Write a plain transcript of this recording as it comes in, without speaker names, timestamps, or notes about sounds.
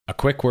A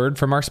quick word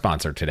from our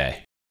sponsor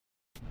today.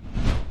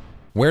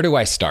 Where do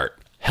I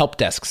start? Help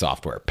desk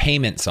software,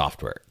 payment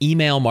software,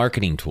 email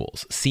marketing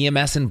tools,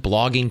 CMS and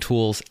blogging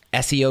tools,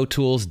 SEO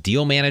tools,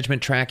 deal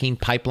management tracking,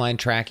 pipeline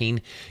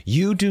tracking.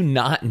 You do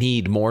not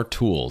need more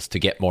tools to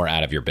get more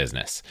out of your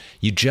business.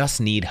 You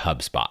just need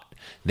HubSpot.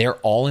 Their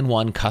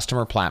all-in-one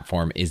customer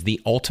platform is the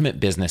ultimate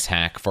business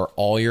hack for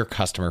all your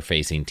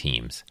customer-facing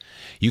teams.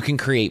 You can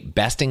create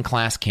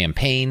best-in-class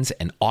campaigns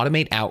and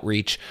automate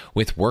outreach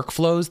with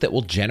workflows that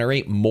will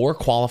generate more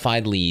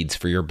qualified leads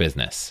for your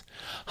business.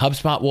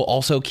 HubSpot will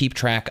also keep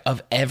track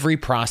of every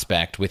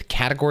prospect with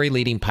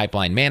category-leading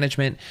pipeline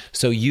management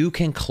so you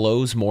can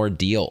close more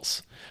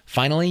deals.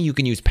 Finally, you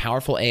can use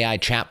powerful AI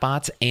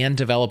chatbots and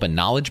develop a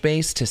knowledge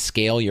base to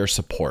scale your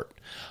support.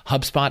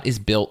 HubSpot is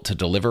built to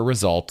deliver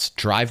results,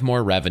 drive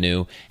more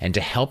revenue, and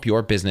to help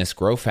your business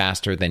grow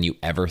faster than you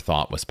ever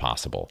thought was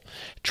possible.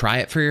 Try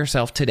it for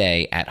yourself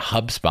today at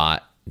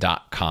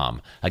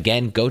HubSpot.com.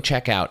 Again, go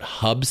check out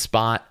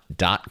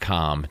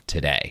HubSpot.com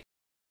today.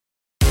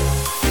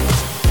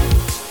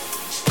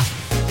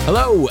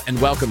 Hello, and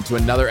welcome to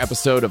another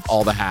episode of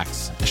All the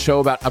Hacks, a show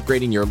about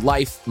upgrading your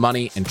life,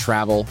 money, and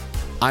travel.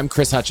 I'm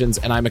Chris Hutchins,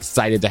 and I'm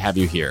excited to have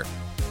you here.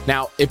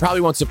 Now, it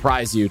probably won't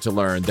surprise you to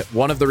learn that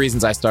one of the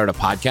reasons I started a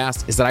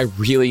podcast is that I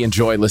really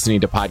enjoy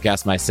listening to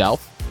podcasts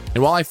myself.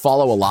 And while I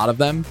follow a lot of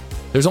them,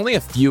 there's only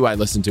a few I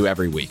listen to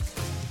every week.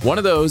 One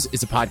of those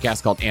is a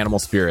podcast called Animal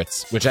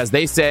Spirits, which, as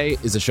they say,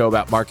 is a show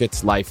about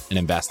markets, life, and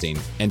investing.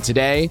 And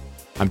today,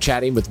 I'm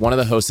chatting with one of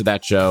the hosts of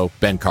that show,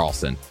 Ben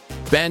Carlson.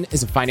 Ben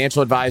is a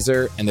financial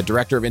advisor and the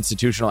director of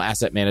institutional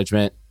asset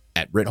management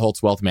at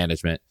Ritholtz Wealth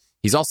Management.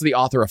 He's also the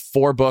author of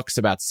 4 books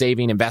about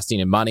saving, investing,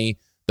 and money,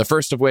 the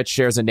first of which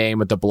shares a name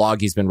with the blog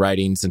he's been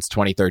writing since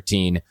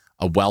 2013,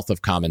 A Wealth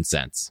of Common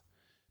Sense.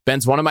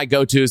 Ben's one of my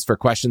go-tos for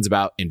questions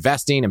about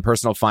investing and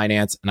personal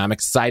finance, and I'm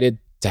excited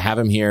to have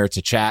him here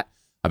to chat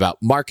about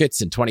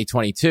markets in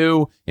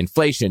 2022,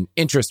 inflation,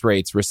 interest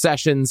rates,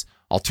 recessions,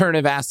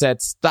 alternative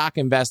assets, stock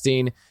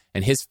investing,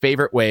 and his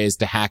favorite ways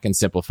to hack and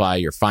simplify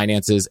your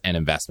finances and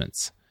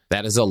investments.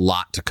 That is a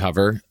lot to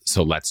cover,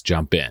 so let's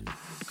jump in.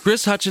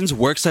 Chris Hutchins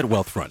works at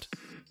Wealthfront.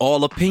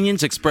 All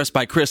opinions expressed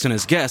by Chris and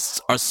his guests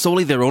are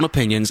solely their own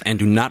opinions and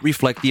do not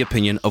reflect the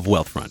opinion of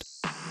Wealthfront.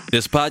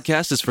 This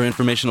podcast is for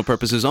informational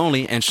purposes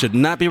only and should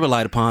not be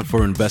relied upon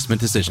for investment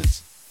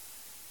decisions.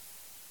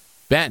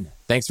 Ben,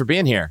 thanks for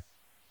being here.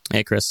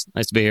 Hey, Chris.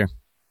 Nice to be here.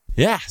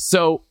 Yeah,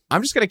 so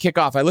I'm just going to kick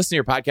off. I listened to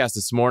your podcast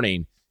this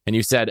morning, and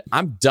you said,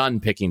 I'm done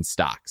picking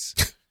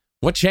stocks.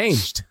 What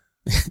changed?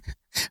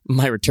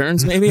 My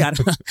returns, maybe? I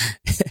don't know.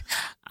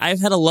 I've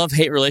had a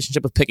love-hate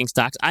relationship with picking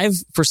stocks.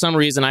 For some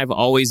reason, I've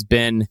always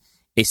been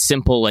a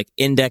simple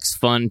index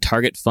fund,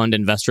 target fund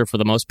investor for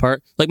the most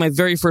part. My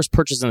very first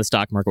purchase in the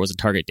stock market was a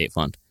target date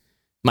fund.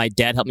 My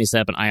dad helped me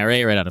set up an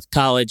IRA right out of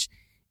college,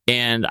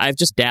 and I've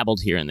just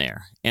dabbled here and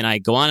there. And I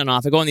go on and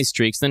off. I go on these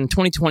streaks. Then in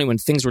 2020, when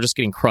things were just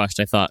getting crushed,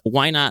 I thought,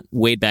 why not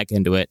wade back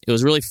into it? It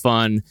was really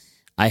fun.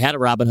 I had a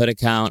Robinhood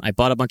account. I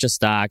bought a bunch of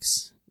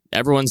stocks.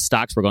 Everyone's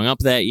stocks were going up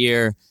that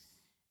year.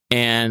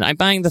 And I'm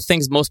buying the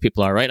things most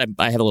people are, right?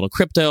 I have a little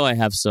crypto. I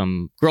have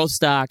some growth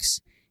stocks.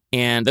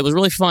 And it was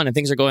really fun. And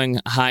things are going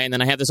high. And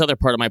then I have this other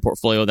part of my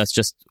portfolio that's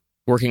just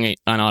working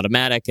on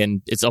automatic.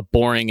 And it's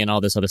boring and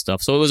all this other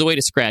stuff. So it was a way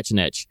to scratch an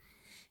itch.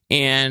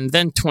 And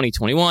then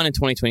 2021 and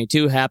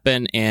 2022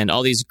 happen. And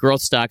all these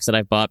growth stocks that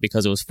I've bought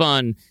because it was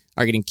fun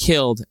are getting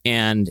killed.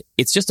 And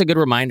it's just a good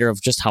reminder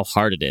of just how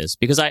hard it is.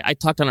 Because I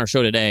talked on our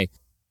show today.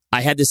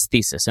 I had this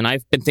thesis. And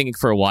I've been thinking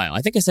for a while.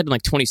 I think I said in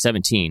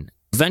 2017.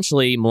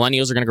 Eventually,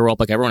 millennials are going to grow up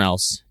like everyone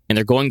else, and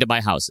they're going to buy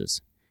houses.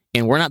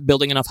 And we're not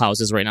building enough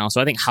houses right now, so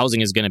I think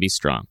housing is going to be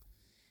strong.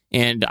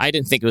 And I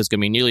didn't think it was going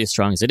to be nearly as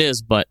strong as it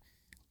is, but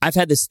I've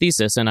had this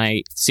thesis, and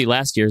I see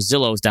last year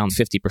Zillow was down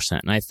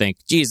 50%. And I think,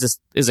 geez, this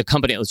is a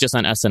company that was just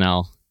on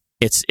SNL.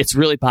 It's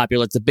really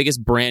popular. It's the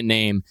biggest brand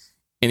name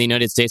in the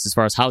United States as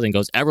far as housing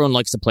goes. Everyone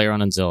likes to play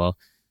around on Zillow.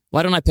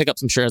 Why don't I pick up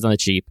some shares on the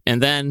cheap?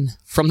 And then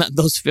from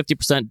those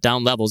 50%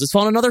 down levels, it's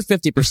fallen another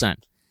 50%.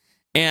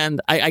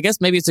 And I guess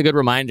maybe it's a good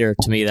reminder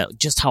to me that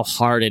just how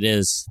hard it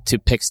is to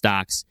pick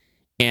stocks.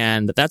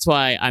 And that's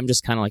why I'm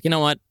just kind of you know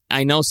what?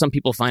 I know some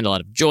people find a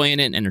lot of joy in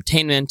it and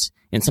entertainment,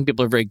 and some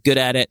people are very good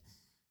at it.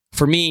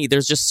 For me,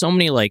 there's just so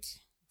many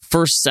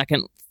first,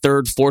 second,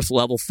 third, fourth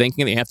level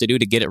thinking that you have to do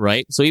to get it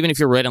right. So even if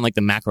you're right on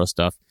the macro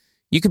stuff,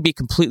 you could be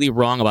completely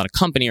wrong about a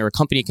company, or a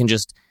company can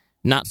just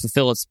not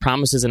fulfill its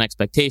promises and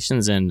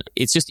expectations. And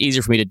it's just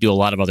easier for me to do a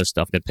lot of other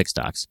stuff than pick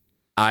stocks.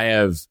 I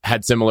have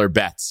had similar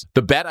bets.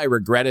 The bet I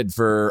regretted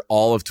for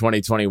all of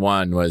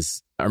 2021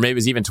 was, or maybe it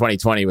was even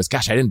 2020, was,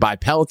 gosh, I didn't buy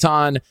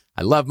Peloton.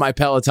 I love my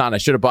Peloton. I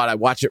should have bought it. I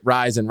watched it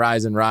rise and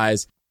rise and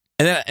rise.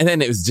 And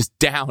then it was just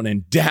down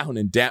and down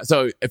and down.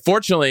 So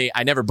fortunately,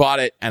 I never bought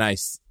it, and I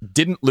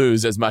didn't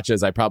lose as much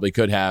as I probably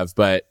could have.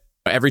 But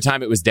every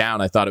time it was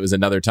down, I thought it was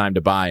another time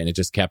to buy, and it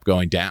just kept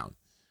going down.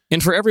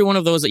 And for every one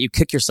of those that you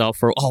kick yourself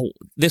for,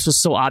 this was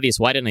so obvious,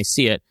 why didn't I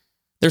see it?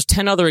 There's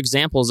 10 other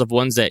examples of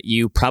ones that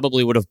you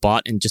probably would have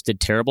bought and just did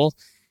terrible.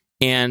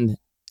 And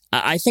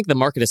I think the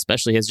market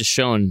especially has just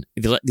shown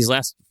these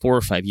last 4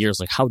 or 5 years,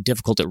 like how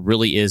difficult it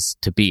really is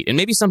to beat. And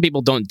maybe some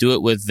people don't do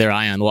it with their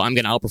eye on, well, I'm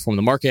going to outperform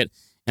the market.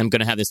 I'm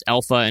going to have this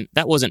alpha. And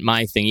that wasn't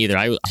my thing either.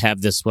 I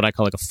have this, what I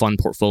call like a fund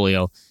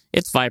portfolio.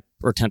 It's 5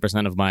 or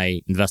 10% of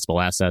my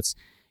investable assets.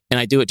 And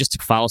I do it just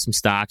to follow some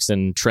stocks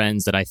and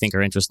trends that I think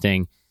are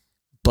interesting.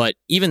 But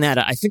even that,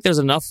 I think there's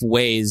enough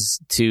ways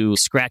to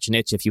scratch an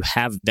itch if you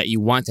have that you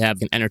want to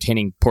have an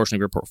entertaining portion of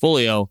your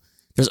portfolio.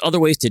 There's other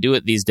ways to do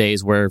it these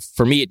days where,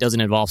 for me, it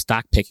doesn't involve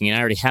stock picking. And I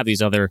already have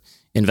these other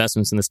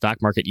investments in the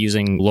stock market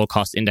using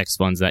low-cost index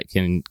funds that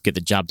can get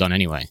the job done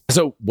anyway.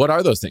 So what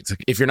are those things?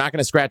 If you're not going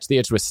to scratch the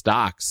itch with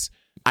stocks,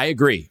 I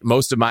agree.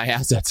 Most of my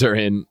assets are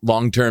in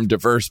long-term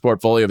diverse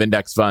portfolio of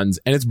index funds,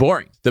 and it's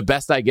boring. The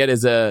best I get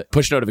is a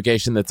push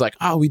notification that's like,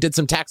 oh, we did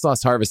some tax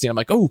loss harvesting. I'm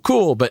like, oh,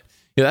 cool. But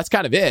that's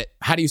kind of it.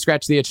 How do you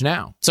scratch the itch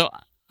now? So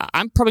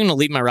I'm probably going to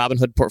leave my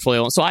Robinhood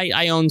portfolio. So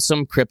I own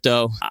some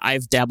crypto.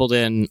 I've dabbled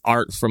in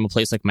art from a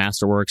place like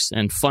Masterworks,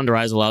 and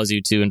Fundrise allows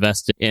you to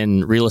invest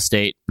in real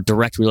estate,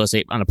 direct real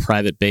estate on a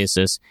private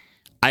basis.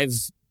 I've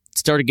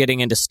started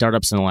getting into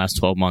startups in the last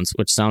 12 months,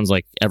 which sounds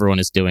like everyone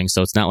is doing.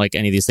 So it's not like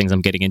any of these things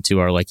I'm getting into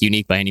are like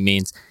unique by any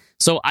means.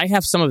 So I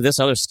have some of this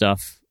other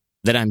stuff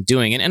that I'm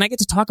doing, and I get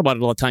to talk about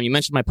it all the time. You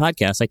mentioned my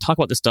podcast. I talk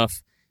about this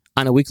stuff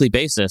on a weekly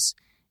basis.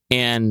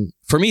 And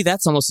for me,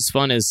 that's almost as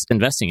fun as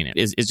investing in it,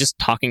 is just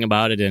talking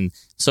about it. And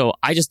so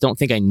I just don't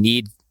think I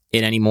need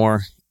it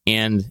anymore.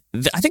 And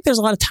I think there's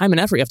a lot of time and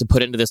effort you have to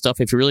put into this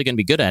stuff if you're really going to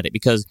be good at it,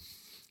 because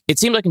it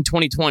seemed like in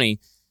 2020,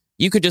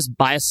 you could just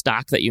buy a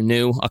stock that you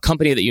knew, a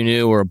company that you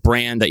knew, or a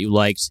brand that you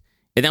liked,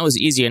 and that was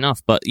easy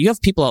enough. But you have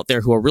people out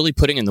there who are really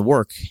putting in the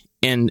work,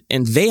 and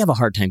they have a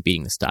hard time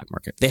beating the stock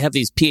market. They have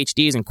these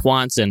PhDs and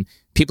quants and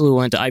people who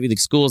went to Ivy League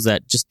schools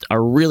that just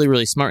are really,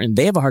 really smart, and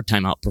they have a hard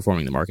time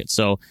outperforming the market.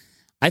 So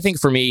I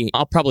think for me,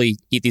 I'll probably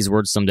eat these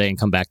words someday and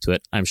come back to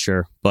it, I'm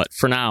sure. But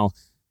for now,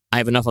 I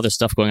have enough other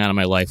stuff going on in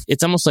my life.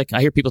 It's almost like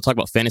I hear people talk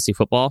about fantasy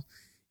football,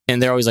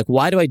 and they're always like,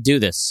 why do I do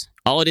this?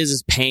 All it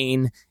is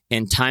pain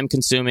and time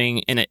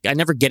consuming, and I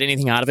never get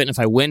anything out of it. And if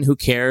I win, who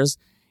cares?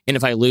 And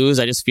if I lose,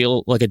 I just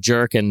feel like a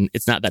jerk, and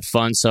it's not that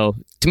fun. So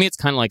to me, it's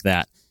kind of like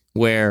that,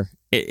 where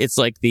it's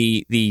like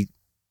the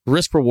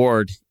risk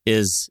reward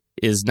is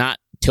not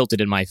tilted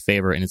in my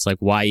favor. And it's like,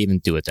 why even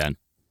do it then?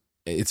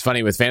 It's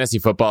funny with fantasy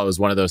football, it was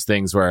one of those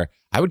things where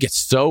I would get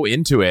so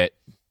into it,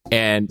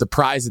 and the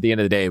prize at the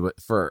end of the day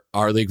for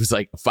our league was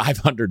like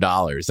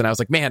 $500. And I was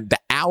like, man, the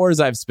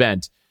hours I've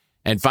spent.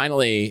 And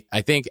finally,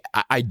 I think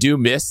I do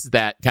miss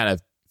that kind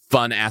of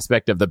fun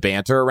aspect of the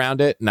banter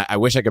around it. And I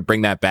wish I could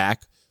bring that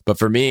back. But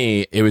for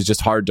me, it was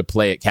just hard to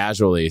play it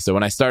casually. So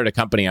when I started a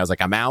company, I was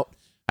like, I'm out.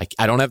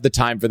 I don't have the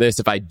time for this.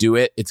 If I do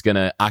it, it's going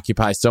to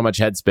occupy so much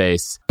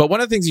headspace. But one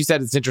of the things you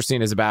said that's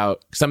interesting is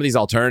about some of these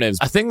alternatives.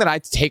 A thing that I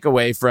take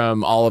away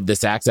from all of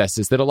this access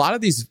is that a lot of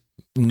these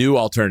new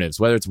alternatives,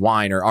 whether it's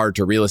wine or art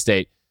or real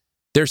estate,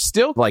 they're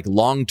still like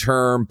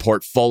long-term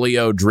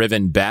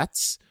portfolio-driven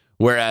bets,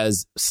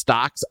 whereas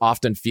stocks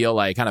often feel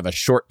like kind of a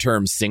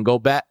short-term single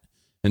bet.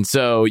 And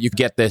so you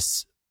get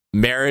this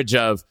marriage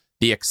of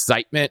the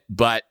excitement,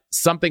 but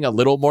something a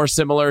little more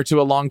similar to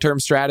a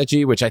long-term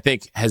strategy, which I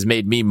think has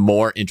made me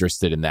more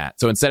interested in that.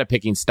 So instead of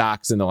picking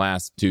stocks in the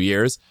last 2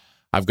 years,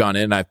 I've gone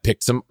in and I've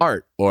picked some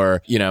art,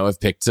 or,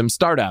 I've picked some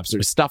startups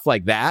or stuff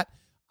like that,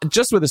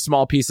 just with a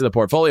small piece of the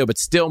portfolio, but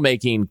still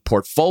making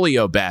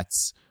portfolio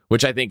bets,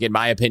 which I think, in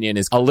my opinion,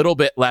 is a little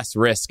bit less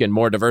risk and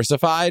more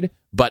diversified,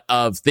 but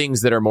of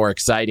things that are more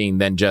exciting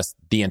than just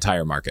the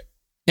entire market.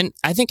 And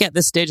I think at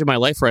this stage of my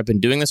life where I've been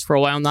doing this for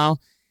a while now,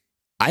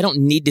 I don't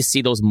need to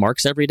see those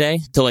marks every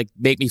day to like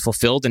make me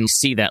fulfilled and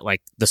see that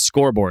like the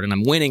scoreboard and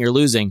I'm winning or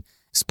losing.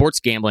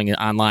 Sports gambling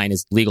online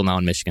is legal now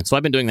in Michigan. So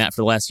I've been doing that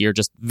for the last year,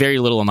 just very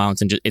little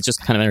amounts, and it's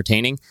just kind of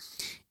entertaining.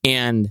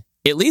 And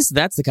at least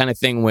that's the kind of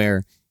thing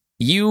where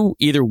you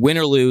either win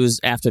or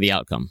lose after the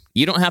outcome.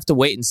 You don't have to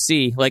wait and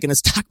see. Like in the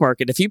stock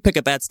market, if you pick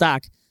a bad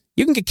stock,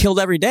 you can get killed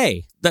every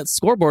day. That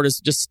scoreboard is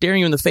just staring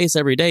you in the face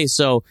every day.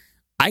 So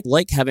I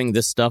like having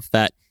this stuff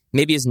that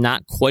maybe is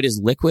not quite as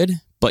liquid,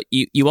 but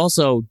you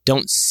also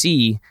don't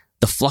see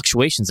the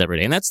fluctuations every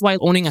day. And that's why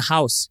owning a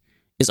house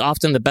is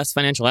often the best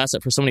financial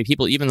asset for so many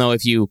people, even though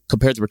if you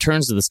compare the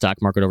returns to the stock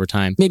market over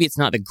time, maybe it's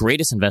not the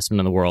greatest investment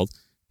in the world,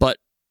 but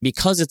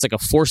because it's like a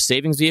forced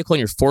savings vehicle and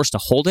you're forced to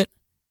hold it,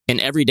 and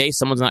every day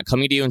someone's not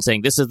coming to you and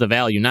saying, this is the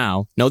value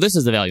now. No, this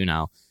is the value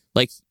now.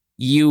 Like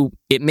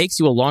it makes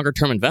you a longer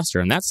term investor.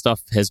 And that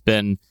stuff has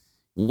been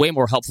way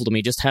more helpful to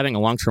me, just having a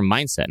long-term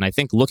mindset. And I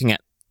think looking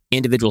at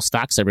individual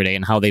stocks every day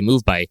and how they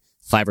move by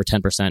 5 or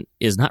 10%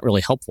 is not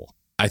really helpful.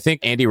 I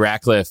think Andy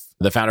Ratcliffe,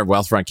 the founder of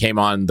Wealthfront, came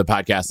on the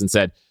podcast and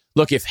said,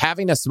 look, if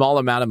having a small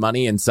amount of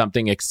money in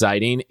something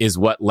exciting is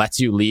what lets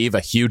you leave a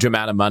huge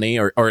amount of money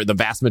or the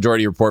vast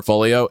majority of your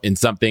portfolio in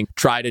something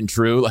tried and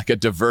true, like a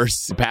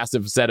diverse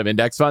passive set of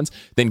index funds,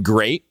 then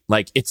great.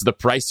 Like it's the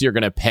price you're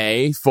going to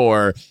pay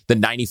for the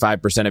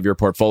 95% of your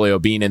portfolio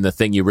being in the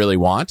thing you really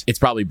want. It's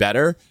probably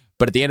better.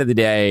 But at the end of the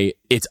day,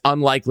 it's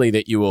unlikely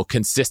that you will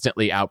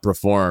consistently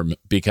outperform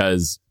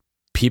because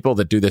people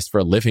that do this for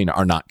a living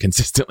are not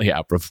consistently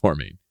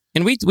outperforming.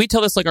 And we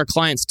tell this like our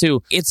clients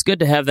too. It's good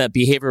to have that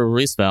behavioral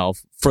release valve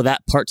for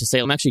that part to say,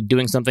 I'm actually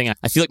doing something.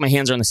 I feel like my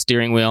hands are on the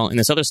steering wheel, and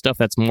this other stuff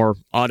that's more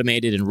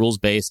automated and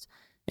rules-based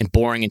and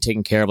boring and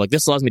taken care of, like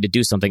this allows me to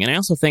do something. And I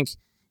also think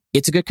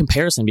it's a good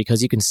comparison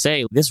because you can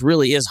say this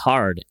really is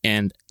hard,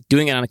 and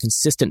doing it on a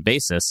consistent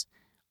basis,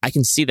 I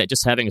can see that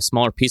just having a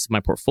smaller piece of my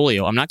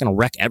portfolio, I'm not going to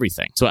wreck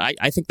everything. So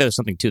I think there's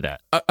something to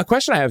that. A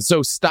question I have.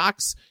 So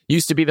stocks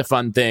used to be the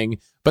fun thing,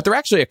 but they're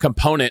actually a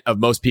component of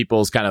most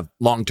people's kind of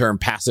long-term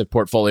passive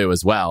portfolio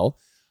as well.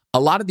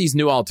 A lot of these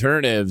new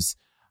alternatives,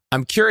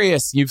 I'm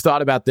curious, you've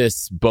thought about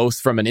this both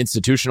from an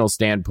institutional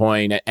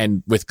standpoint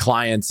and with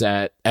clients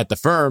at the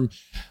firm.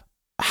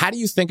 How do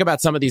you think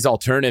about some of these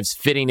alternatives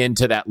fitting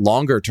into that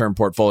longer term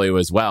portfolio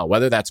as well,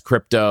 whether that's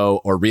crypto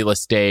or real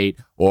estate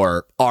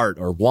or art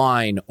or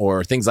wine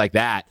or things like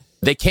that?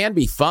 They can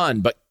be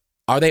fun, but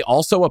are they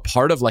also a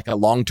part of like a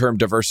long-term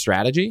diverse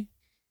strategy?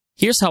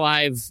 Here's how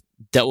I've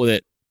dealt with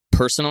it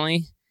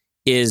personally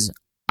is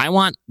I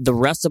want the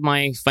rest of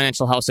my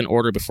financial house in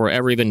order before I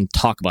ever even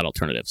talk about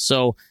alternatives.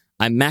 So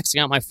I'm maxing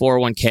out my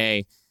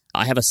 401k.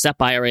 I have a SEP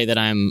IRA that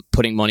I'm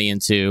putting money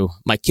into.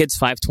 My kid's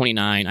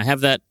 529. I have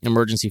that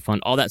emergency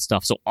fund, all that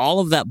stuff. So all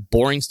of that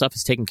boring stuff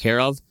is taken care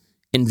of.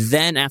 And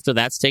then after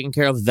that's taken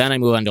care of, then I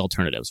move on to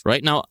alternatives,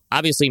 right? Now,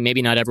 obviously,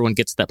 maybe not everyone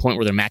gets to that point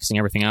where they're maxing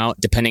everything out,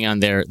 depending on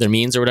their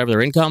means or whatever,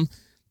 their income.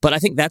 But I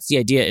think that's the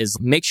idea is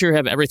make sure you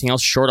have everything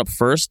else shored up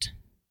first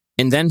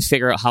and then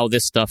figure out how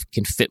this stuff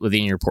can fit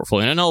within your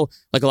portfolio. And I know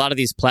like a lot of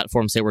these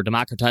platforms say we're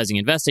democratizing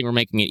investing, we're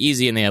making it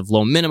easy, and they have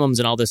low minimums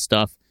and all this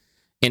stuff.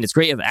 And it's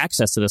great to have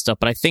access to this stuff,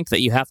 but I think that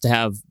you have to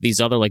have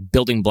these other like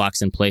building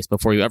blocks in place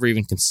before you ever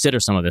even consider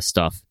some of this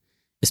stuff,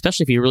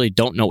 especially if you really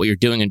don't know what you're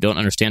doing and don't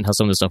understand how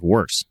some of this stuff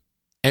works.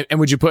 And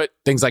would you put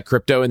things like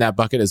crypto in that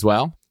bucket as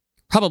well?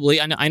 Probably.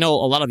 I know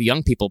a lot of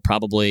young people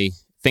probably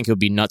think it would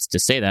be nuts to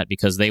say that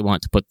because they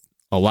want to put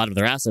a lot of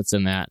their assets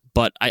in that.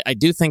 But I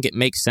do think it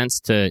makes sense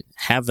to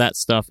have that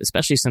stuff,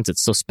 especially since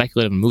it's so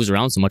speculative and moves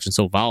around so much and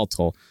so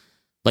volatile.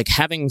 Like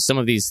having some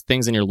of these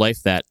things in your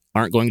life that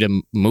aren't going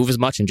to move as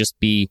much and just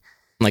be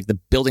like the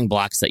building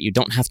blocks that you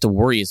don't have to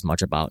worry as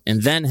much about,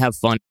 and then have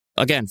fun.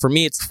 Again, for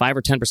me, it's 5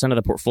 or 10% of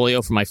the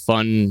portfolio for my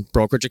fun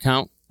brokerage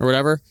account or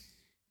whatever.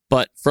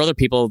 But for other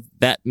people,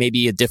 that may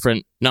be a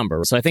different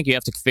number. So I think you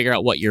have to figure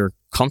out what you're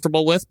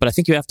comfortable with, but I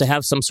think you have to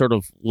have some sort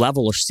of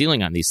level or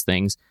ceiling on these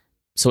things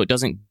so it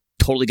doesn't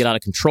totally get out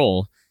of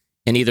control.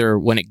 And either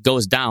when it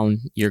goes down,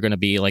 you're going to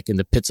be like in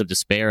the pits of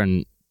despair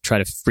and try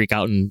to freak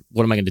out and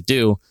what am I going to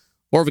do?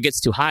 Or if it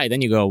gets too high,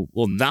 then you go,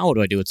 well, now what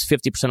do I do? It's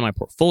 50% of my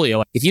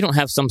portfolio. If you don't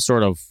have some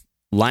sort of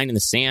line in the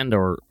sand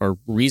or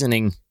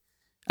reasoning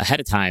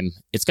ahead of time,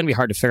 it's going to be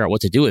hard to figure out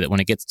what to do with it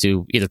when it gets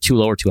to either too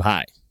low or too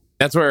high.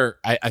 That's where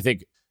I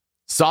think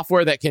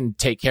software that can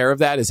take care of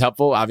that is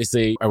helpful.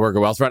 Obviously, I work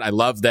at Wealthfront. I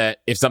love that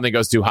if something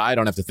goes too high, I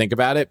don't have to think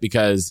about it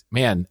because,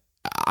 man,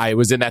 I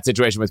was in that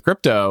situation with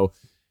crypto.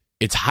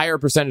 It's higher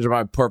percentage of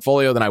my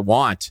portfolio than I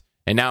want.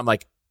 And now I'm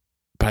like,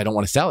 but I don't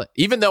want to sell it,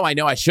 even though I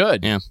know I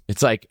should. Yeah.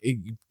 It's like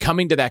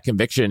coming to that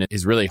conviction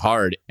is really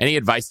hard. Any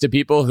advice to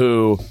people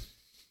who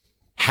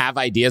have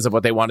ideas of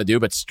what they want to do,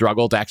 but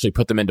struggle to actually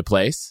put them into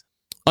place?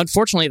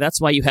 Unfortunately, that's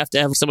why you have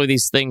to have some of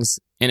these things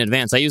in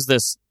advance. I use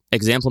this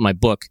example in my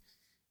book.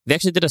 They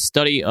actually did a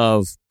study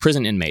of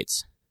prison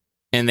inmates,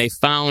 and they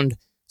found,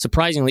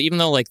 surprisingly, even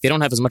though like they don't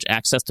have as much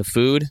access to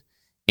food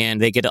and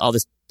they get all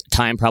this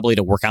time probably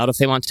to work out if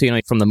they want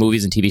to, from the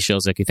movies and TV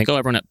shows, like you think, oh,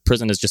 everyone at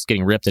prison is just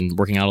getting ripped and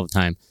working out all the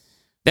time.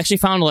 They actually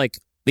found like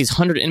these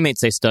 100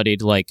 inmates they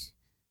studied, like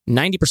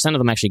 90% of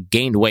them actually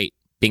gained weight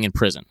being in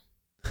prison.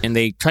 And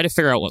they tried to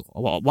figure out,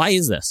 well, why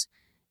is this?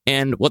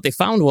 And what they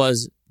found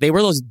was they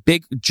wear those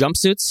big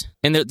jumpsuits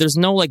and there's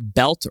no like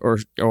belt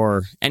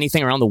or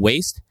anything around the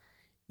waist.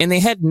 And they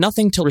had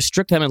nothing to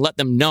restrict them and let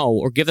them know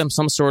or give them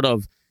some sort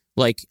of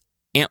like,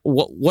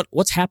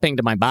 what's happening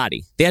to my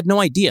body? They had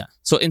no idea.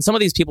 So, and some of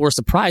these people were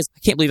surprised.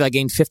 I can't believe I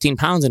gained 15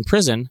 pounds in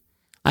prison.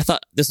 I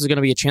thought this was going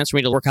to be a chance for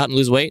me to work out and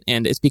lose weight.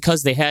 And it's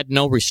because they had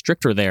no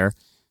restrictor there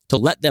to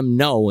let them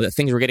know that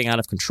things were getting out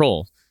of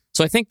control.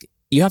 So I think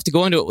you have to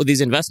go into it with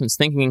these investments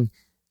thinking,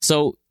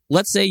 so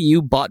let's say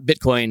you bought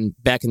Bitcoin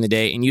back in the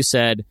day and you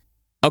said,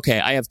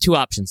 okay, I have two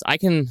options. I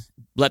can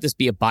let this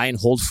be a buy and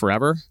hold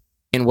forever.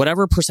 And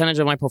whatever percentage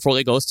of my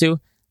portfolio goes to,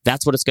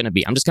 that's what it's going to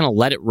be. I'm just going to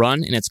let it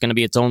run and it's going to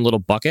be its own little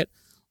bucket.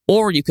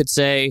 Or you could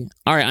say,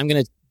 all right, I'm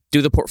going to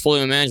do the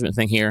portfolio management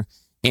thing here.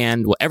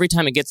 And every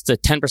time it gets to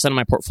 10% of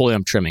my portfolio,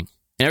 I'm trimming.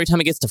 And every time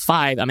it gets to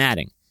 5, I'm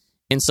adding.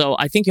 And so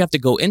I think you have to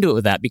go into it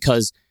with that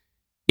because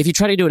if you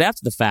try to do it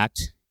after the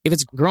fact, if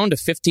it's grown to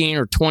 15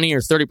 or 20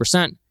 or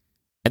 30%,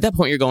 at that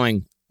point you're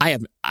going, I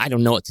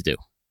don't know what to do.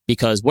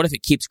 Because what if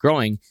it keeps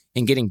growing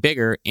and getting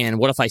bigger? And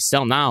what if I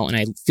sell now and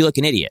I feel like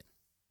an idiot?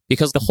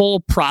 Because the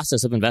whole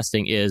process of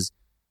investing is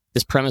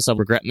this premise of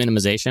regret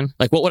minimization.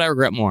 Like, what would I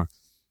regret more?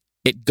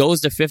 It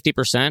goes to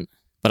 50%,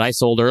 but I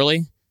sold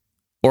early,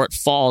 or it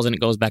falls and it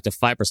goes back to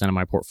 5% of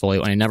my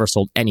portfolio and I never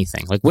sold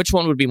anything. Like, which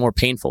one would be more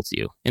painful to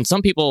you? And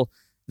some people,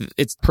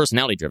 it's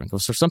personality driven.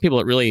 Because for some people,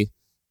 it really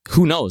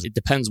who knows? It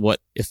depends what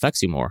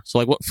affects you more. So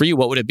like what for you,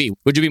 what would it be?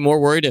 Would you be more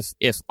worried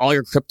if all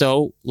your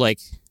crypto like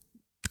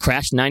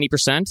crashed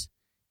 90%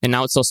 and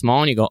now it's so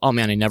small and you go, oh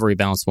man, I never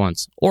rebalanced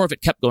once? Or if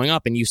it kept going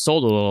up and you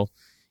sold a little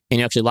and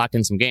you actually locked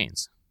in some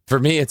gains? For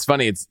me, it's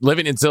funny. It's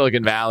living in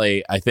Silicon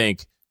Valley. I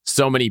think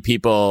so many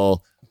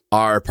people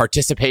are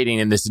participating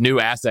in this new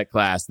asset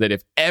class that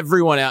if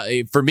everyone else,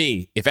 for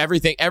me, if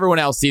everyone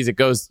else sees it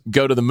go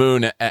to the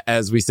moon,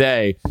 as we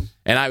say,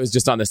 and I was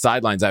just on the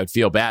sidelines, I would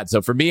feel bad.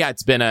 So for me,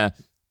 it's been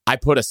I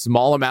put a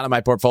small amount of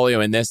my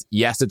portfolio in this.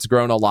 Yes, it's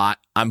grown a lot.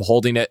 I'm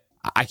holding it.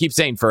 I keep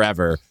saying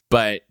forever,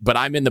 but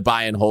I'm in the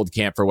buy and hold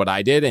camp for what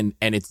I did. And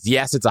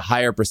it's a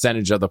higher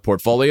percentage of the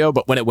portfolio,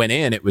 but when it went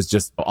in, it was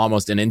just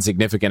almost an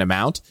insignificant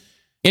amount.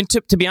 And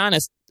to be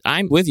honest,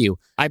 I'm with you.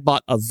 I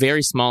bought a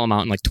very small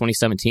amount in like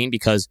 2017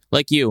 because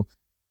like you,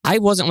 I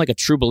wasn't like a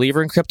true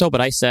believer in crypto, but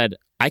I said,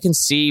 I can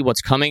see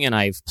what's coming and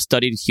I've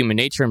studied human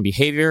nature and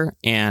behavior.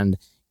 And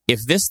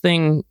if this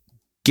thing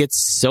gets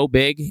so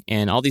big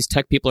and all these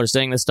tech people are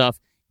saying this stuff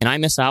and I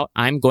miss out,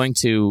 I'm going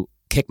to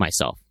kick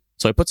myself.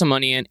 So I put some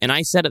money in and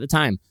I said at the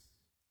time,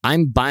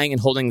 I'm buying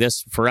and holding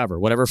this forever.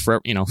 Whatever,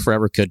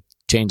 forever could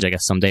change, I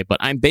guess, someday. But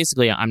I'm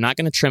not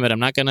going to trim it.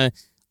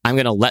 I'm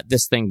going to let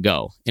this thing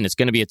go and it's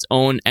going to be its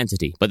own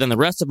entity. But then the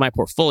rest of my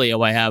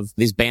portfolio, I have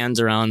these bands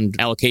around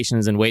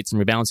allocations and weights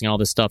and rebalancing and all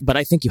this stuff. But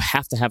I think you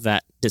have to have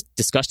that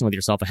discussion with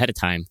yourself ahead of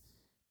time.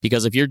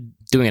 Because if you're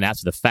doing it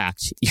after the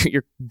fact,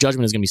 your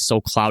judgment is going to be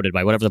so clouded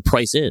by whatever the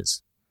price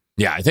is.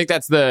 Yeah, I think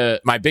that's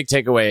my big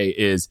takeaway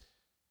is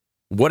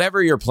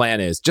whatever your plan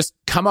is, just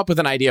come up with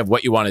an idea of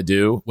what you want to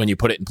do when you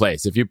put it in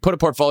place. If you put a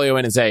portfolio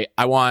in and say,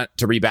 I want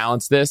to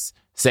rebalance this,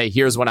 say,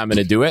 here's when I'm going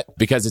to do it,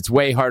 because it's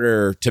way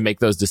harder to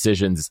make those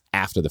decisions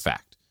after the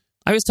fact.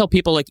 I always tell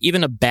people, like,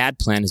 even a bad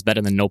plan is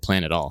better than no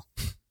plan at all.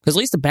 Because at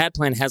least a bad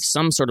plan has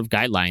some sort of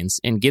guidelines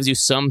and gives you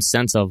some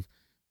sense of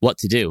what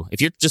to do.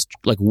 If you're just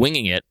like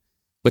winging it,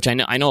 which I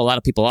know a lot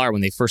of people are when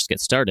they first get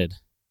started.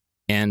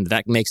 And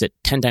that makes it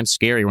 10 times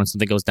scarier when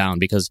something goes down.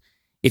 Because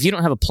if you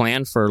don't have a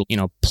plan for,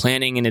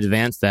 planning in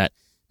advance that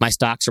my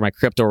stocks or my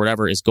crypto or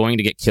whatever is going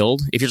to get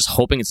killed, if you're just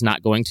hoping it's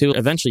not going to,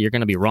 eventually you're going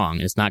to be wrong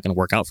and it's not going to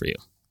work out for you.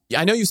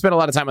 I know you spent a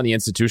lot of time on the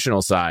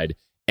institutional side,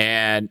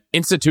 and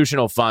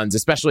institutional funds,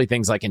 especially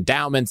things like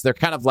endowments, they're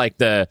kind of like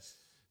the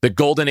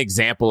golden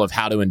example of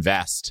how to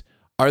invest.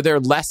 Are there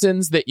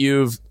lessons that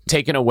you've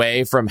taken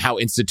away from how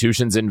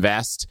institutions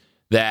invest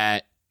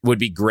that would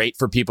be great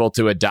for people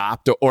to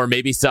adopt, or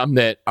maybe some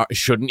that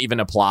shouldn't even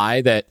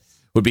apply that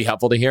would be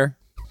helpful to hear?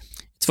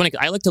 It's funny,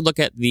 I like to look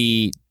at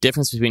the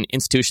difference between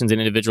institutions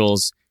and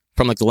individuals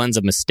from like the lens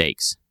of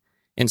mistakes.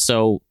 And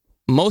so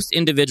most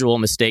individual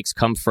mistakes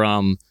come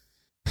from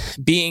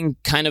being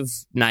kind of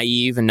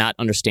naive and not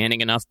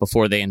understanding enough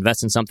before they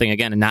invest in something,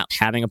 again, and not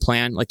having a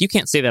plan. Like, you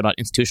can't say that about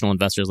institutional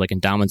investors like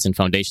endowments and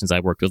foundations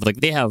I've worked with. Like,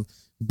 they have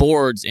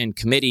boards and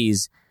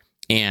committees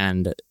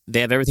and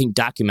they have everything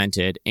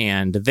documented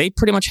and they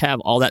pretty much have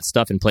all that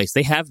stuff in place.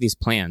 They have these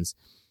plans.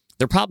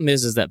 Their problem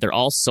is that they're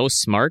all so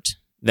smart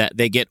that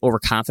they get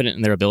overconfident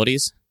in their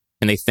abilities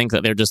and they think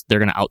that they're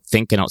going to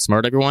outthink and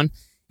outsmart everyone.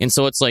 And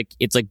so it's like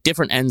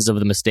different ends of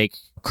the mistake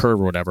curve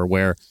or whatever,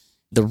 where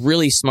the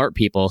really smart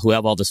people who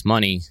have all this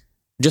money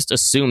just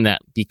assume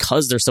that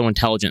because they're so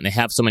intelligent, they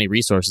have so many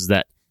resources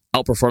that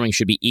outperforming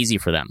should be easy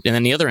for them. And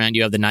then the other end,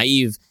 you have the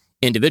naive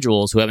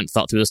individuals who haven't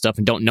thought through this stuff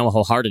and don't know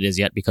how hard it is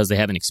yet because they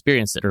haven't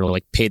experienced it or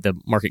like paid the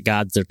market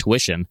gods their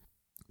tuition.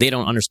 They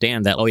don't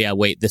understand that, oh yeah,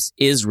 wait, this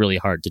is really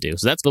hard to do.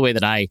 So that's the way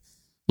that I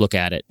look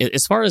at it.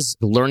 As far as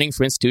learning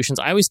from institutions,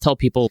 I always tell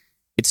people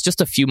it's just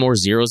a few more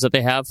zeros that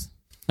they have.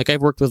 Like,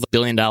 I've worked with $1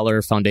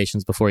 billion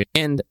foundations before,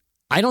 and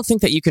I don't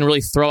think that you can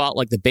really throw out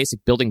like the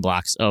basic building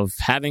blocks of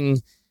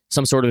having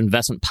some sort of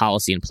investment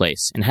policy in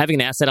place and having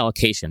an asset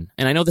allocation.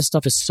 And I know this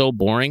stuff is so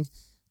boring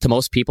to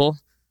most people,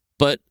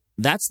 but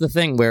that's the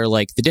thing where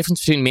like the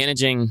difference between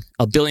managing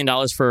 $1 billion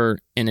for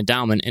an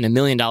endowment and $1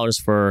 million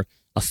for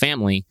a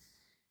family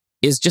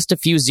is just a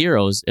few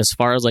zeros as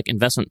far as like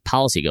investment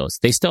policy goes.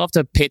 They still have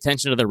to pay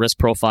attention to their risk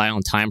profile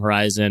and time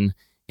horizon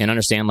and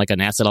understand like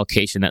an asset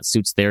allocation that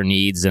suits their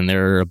needs and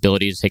their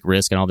ability to take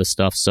risk and all this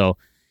stuff. So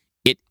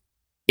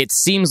it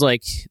seems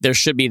like there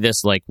should be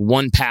this like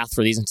one path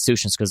for these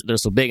institutions because they're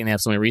so big and they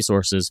have so many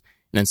resources,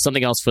 and then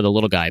something else for the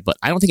little guy. But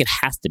I don't think it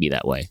has to be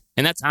that way.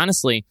 And that's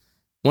honestly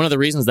one of the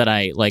reasons that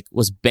I like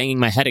was banging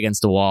my head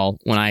against the wall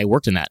when I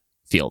worked in that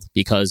field,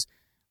 because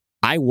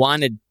I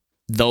wanted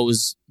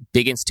those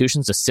big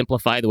institutions to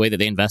simplify the way that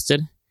they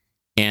invested.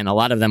 And a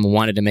lot of them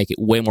wanted to make it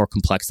way more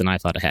complex than I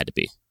thought it had to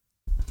be.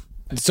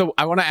 So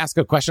I want to ask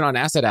a question on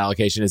asset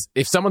allocation. Is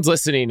if someone's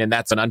listening and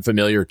that's an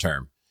unfamiliar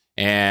term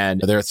and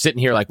they're sitting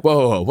here like,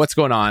 whoa, what's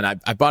going on?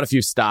 I bought a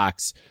few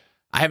stocks.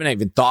 I haven't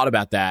even thought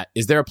about that.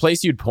 Is there a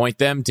place you'd point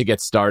them to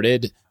get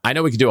started? I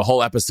know we could do a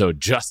whole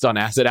episode just on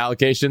asset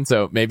allocation,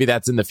 so maybe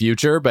that's in the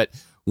future, but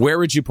where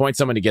would you point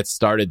someone to get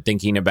started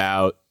thinking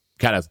about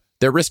kind of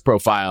their risk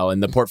profile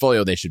and the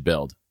portfolio they should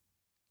build?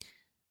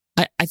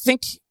 I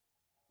think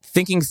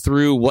thinking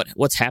through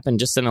what's happened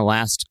just in the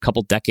last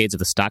couple decades of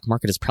the stock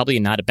market is probably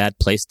not a bad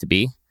place to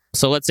be.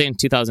 So let's say in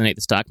 2008,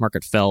 the stock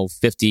market fell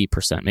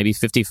 50%, maybe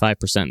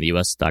 55% in the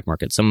U.S. stock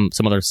market. Some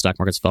other stock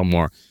markets fell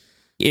more.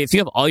 If you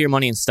have all your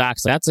money in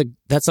stocks, that's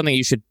something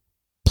you should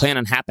plan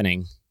on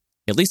happening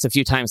at least a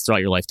few times throughout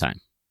your lifetime,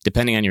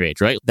 depending on your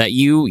age, right? That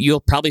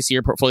you'll probably see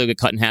your portfolio get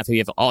cut in half if you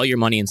have all your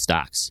money in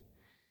stocks.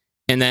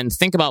 And then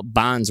think about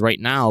bonds right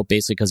now,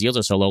 basically because yields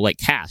are so low, like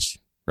cash,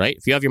 right?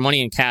 If you have your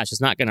money in cash,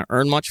 it's not going to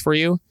earn much for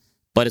you,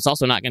 but it's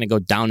also not going to go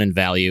down in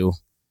value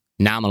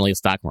nominally. The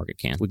stock market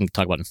can. We can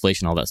talk about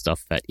inflation, all that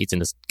stuff that eats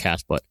into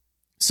cash. But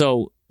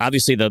so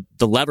obviously the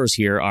levers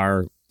here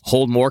are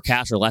hold more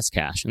cash or less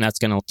cash, and that's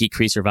going to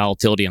decrease your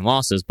volatility and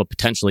losses, but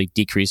potentially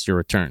decrease your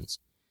returns.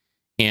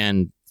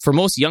 And for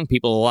most young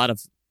people, a lot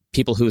of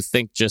people who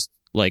think just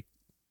like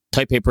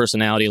type A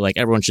personality, like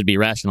everyone should be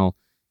rational,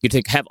 you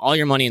think have all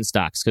your money in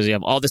stocks because you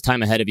have all this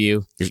time ahead of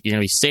you. You're going to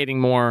be saving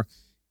more.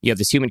 You have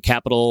this human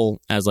capital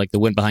as like the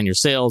wind behind your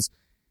sails,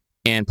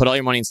 and put all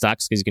your money in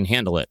stocks because you can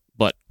handle it.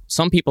 But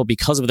some people,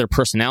 because of their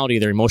personality,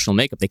 their emotional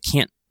makeup,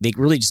 they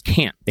really just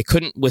can't. They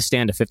couldn't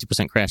withstand a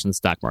 50% crash in the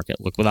stock market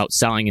without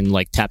selling and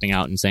like tapping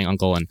out and saying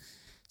uncle. And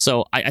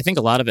so I think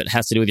a lot of it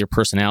has to do with your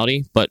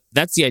personality, but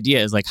that's the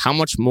idea is like how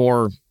much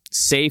more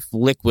safe,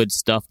 liquid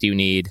stuff do you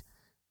need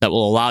that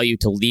will allow you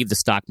to leave the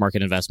stock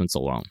market investments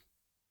alone?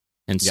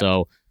 And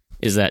so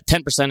is that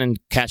 10% in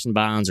cash and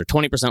bonds or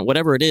 20%,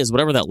 whatever it is,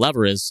 whatever that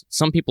lever is,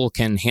 some people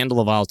can handle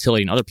the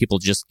volatility and other people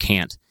just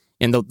can't.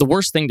 And the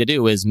worst thing to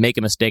do is make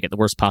a mistake at the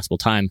worst possible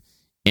time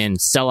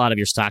and sell out of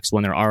your stocks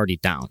when they're already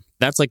down.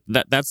 That's like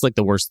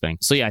the worst thing.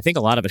 So yeah, I think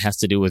a lot of it has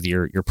to do with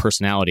your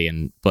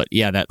personality. But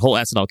yeah, that whole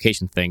asset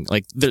allocation thing,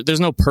 like there's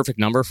no perfect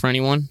number for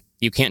anyone.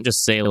 You can't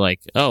just say like,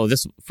 oh,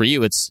 this for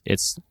you it's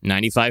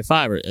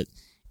 95.5 or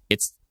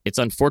it's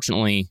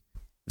unfortunately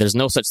there's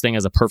no such thing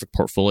as a perfect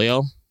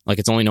portfolio. Like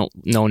it's only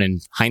known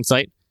in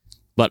hindsight.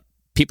 But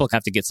people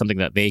have to get something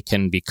that they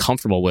can be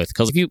comfortable with,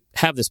 because if you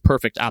have this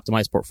perfect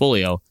optimized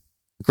portfolio,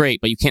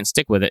 great, but you can't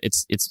stick with it.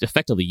 It's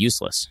effectively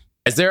useless.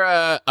 Is there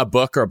a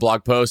book or a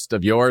blog post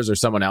of yours or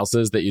someone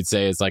else's that you'd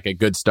say is like a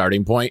good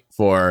starting point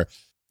for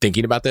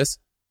thinking about this?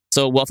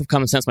 So Wealth of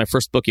Common Sense, my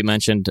first book you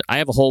mentioned, I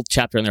have a whole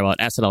chapter in there about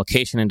asset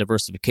allocation and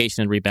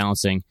diversification and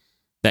rebalancing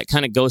that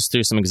kind of goes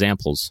through some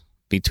examples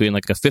between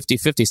like a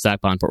 50-50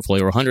 stock bond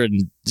portfolio or 100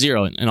 and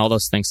 0 and all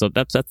those things. So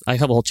that's I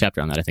have a whole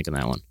chapter on that, I think, in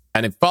that one.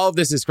 And if all of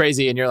this is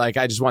crazy and you're like,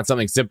 I just want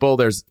something simple,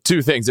 there's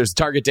two things. There's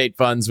target date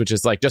funds, which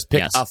is like just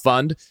pick a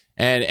fund.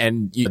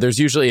 And there's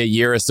usually a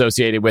year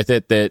associated with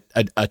it that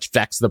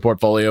affects the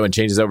portfolio and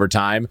changes over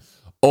time.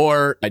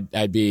 Or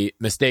I'd be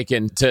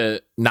mistaken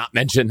to not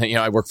mention that,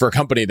 I work for a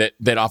company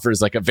that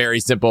offers like a very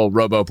simple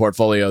robo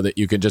portfolio that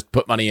you can just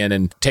put money in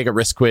and take a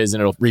risk quiz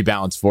and it'll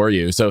rebalance for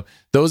you. So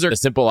those are the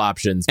simple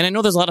options. And I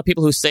know there's a lot of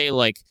people who say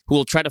like, who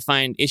will try to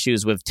find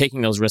issues with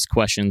taking those risk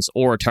questions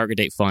or a target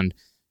date fund.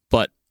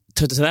 But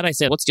to that I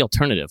say, what's the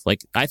alternative?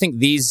 Like, I think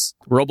these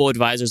robo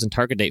advisors and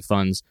target date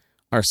funds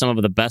are some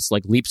of the best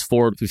like leaps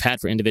forward we've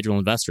had for individual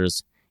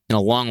investors in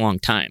a long, long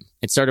time.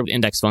 It started with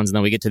index funds, and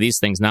then we get to these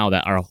things now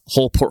that are a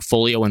whole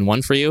portfolio in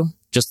one for you,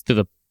 just through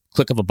the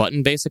click of a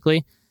button,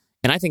 basically.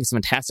 And I think it's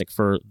fantastic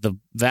for the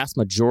vast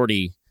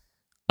majority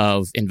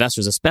of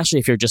investors, especially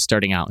if you're just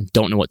starting out and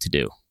don't know what to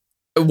do.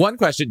 One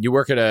question, you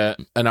work at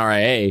an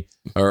RIA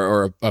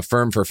or a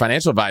firm for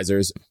financial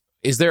advisors.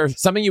 Is there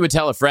something you would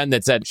tell a friend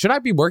that said, should I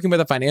be working with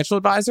a financial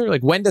advisor?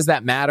 Like, when does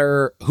that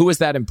matter? Who is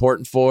that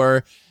important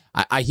for?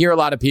 I hear a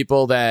lot of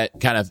people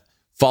that kind of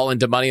fall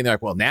into money and they're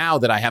like, well, now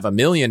that I have $1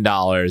 million,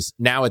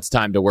 now it's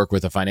time to work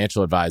with a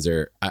financial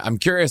advisor. I'm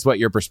curious what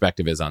your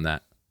perspective is on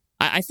that.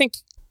 I think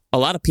a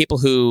lot of people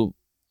who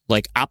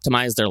like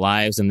optimize their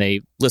lives and they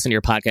listen to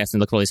your podcast and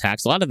look for all these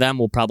hacks, a lot of them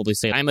will probably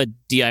say, I'm a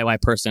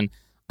DIY person.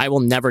 I will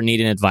never need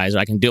an advisor.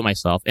 I can do it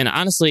myself. And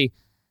honestly,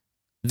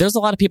 there's a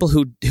lot of people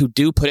who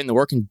do put in the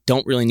work and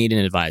don't really need an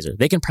advisor.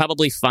 They can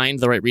probably find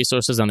the right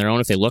resources on their own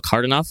if they look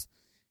hard enough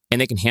and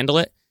they can handle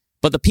it.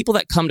 But the people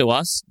that come to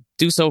us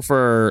do so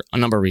for a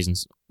number of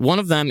reasons. One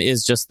of them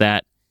is just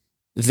that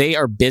they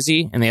are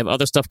busy and they have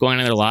other stuff going on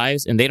in their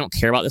lives and they don't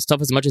care about this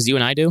stuff as much as you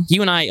and I do.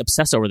 You and I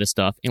obsess over this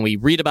stuff and we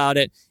read about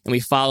it and we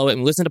follow it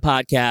and we listen to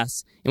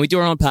podcasts and we do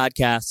our own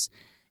podcasts.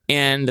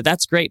 And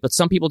that's great. But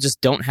some people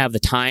just don't have the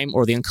time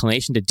or the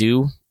inclination to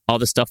do all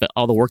the stuff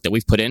all the work that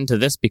we've put into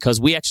this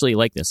because we actually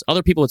like this.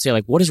 Other people would say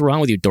like, what is wrong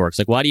with you dorks?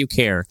 Like, why do you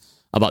care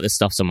about this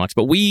stuff so much?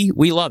 But we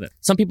love it.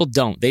 Some people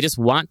don't. They just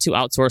want to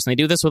outsource, and they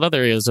do this with other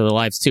areas of their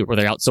lives too, where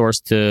they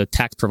outsource to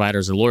tax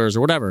providers or lawyers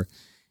or whatever.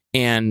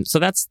 And so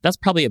that's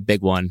probably a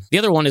big one. The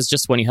other one is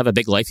just when you have a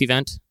big life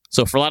event.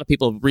 So for a lot of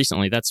people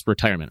recently, that's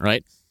retirement,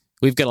 right?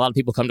 We've got a lot of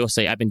people come to us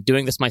say, I've been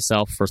doing this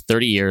myself for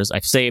 30 years.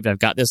 I've saved. I've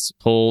got this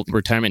whole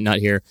retirement nut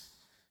here,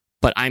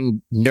 but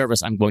I'm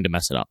nervous I'm going to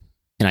mess it up.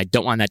 And I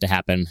don't want that to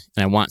happen.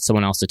 And I want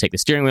someone else to take the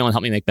steering wheel and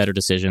help me make better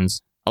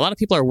decisions. A lot of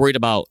people are worried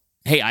about,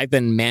 hey, I've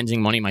been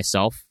managing money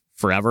myself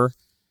forever.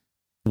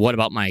 What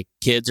about my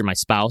kids or my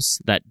spouse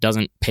that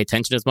doesn't pay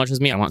attention as much as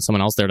me? I want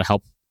someone else there to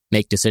help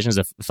make decisions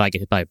if I get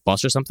hit by a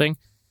bus or something.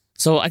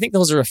 So I think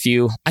those are a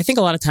few. I think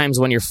a lot of times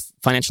when your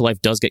financial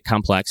life does get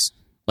complex,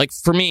 like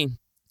for me,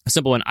 a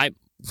simple one,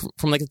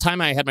 from like the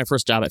time I had my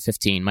first job at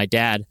 15, my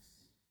dad,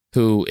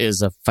 who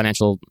is a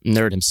financial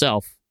nerd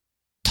himself,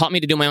 taught me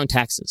to do my own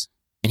taxes.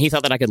 And he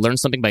thought that I could learn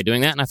something by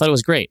doing that. And I thought it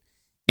was great.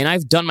 And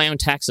I've done my own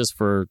taxes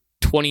for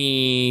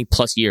 20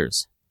 plus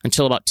years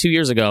until about 2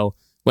 years ago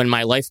when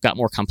my life got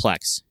more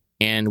complex.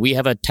 And we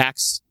have a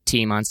tax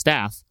team on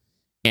staff.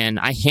 And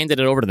I handed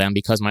it over to them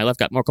because my life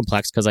got more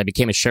complex because I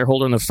became a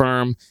shareholder in the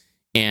firm.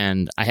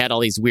 And I had all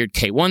these weird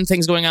K-1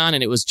 things going on.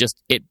 And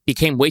it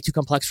became way too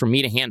complex for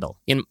me to handle.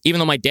 And even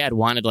though my dad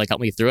wanted to like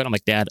help me through it, I'm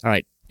like, Dad, all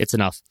right, it's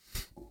enough.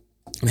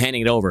 I'm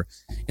handing it over.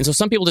 And so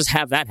some people just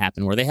have that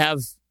happen where they have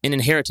an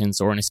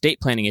inheritance or an estate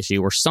planning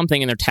issue or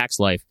something in their tax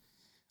life.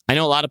 I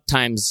know a lot of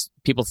times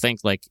people think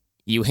like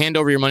you hand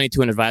over your money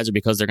to an advisor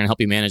because they're going to help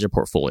you manage a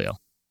portfolio.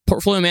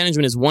 Portfolio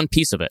management is one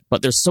piece of it,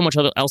 but there's so much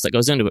else that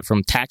goes into it,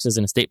 from taxes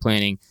and estate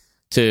planning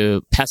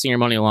to passing your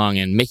money along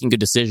and making good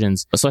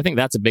decisions. So I think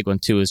that's a big one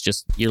too, is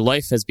just your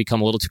life has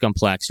become a little too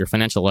complex, your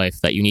financial life,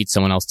 that you need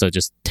someone else to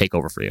just take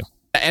over for you.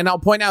 And I'll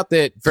point out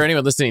that for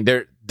anyone listening,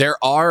 there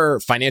are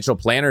financial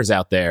planners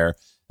out there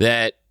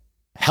that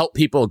help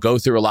people go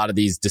through a lot of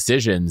these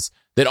decisions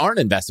that aren't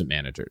investment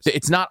managers.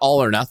 It's not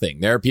all or nothing.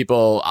 There are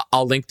people,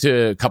 I'll link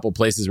to a couple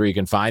places where you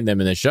can find them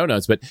in the show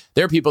notes, but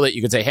there are people that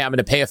you can say, hey, I'm going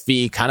to pay a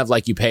fee, kind of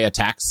like you pay a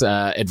tax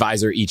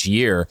advisor each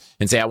year,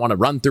 and say, I want to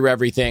run through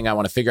everything. I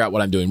want to figure out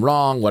what I'm doing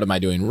wrong. What am I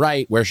doing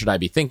right? Where should I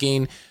be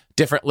thinking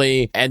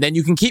differently? And then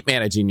you can keep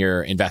managing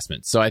your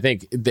investments. So I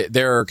think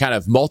there are kind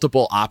of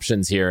multiple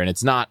options here, and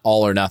it's not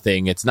all or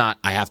nothing. It's not,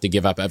 I have to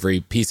give up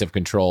every piece of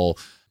control.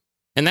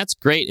 And that's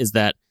great, is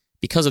that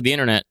because of the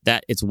internet,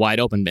 that it's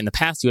wide open. In the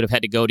past, you would have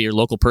had to go to your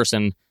local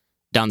person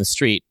down the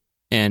street,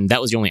 and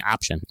that was the only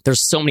option.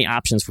 There's so many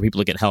options for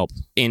people to get help.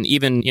 And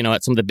even,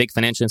 at some of the big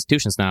financial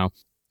institutions now,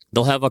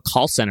 they'll have a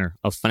call center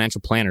of financial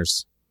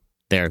planners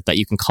there that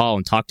you can call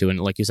and talk to. And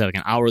like you said, like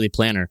an hourly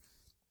planner.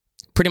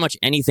 Pretty much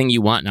anything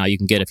you want now you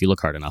can get if you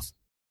look hard enough.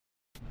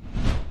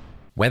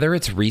 Whether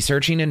it's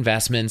researching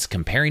investments,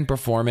 comparing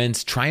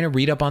performance, trying to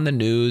read up on the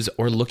news,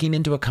 or looking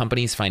into a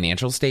company's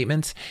financial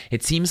statements,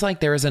 it seems like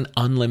there is an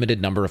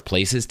unlimited number of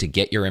places to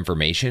get your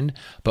information,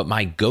 but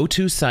my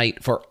go-to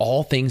site for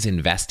all things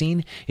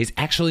investing is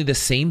actually the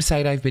same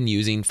site I've been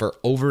using for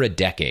over a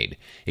decade.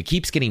 It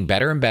keeps getting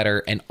better and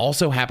better, and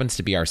also happens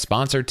to be our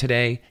sponsor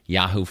today,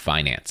 Yahoo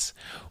Finance.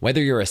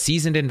 Whether you're a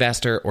seasoned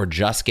investor or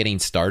just getting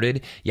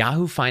started,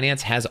 Yahoo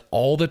Finance has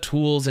all the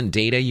tools and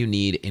data you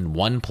need in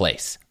one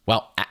place.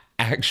 Well,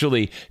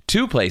 actually,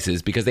 two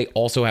places, because they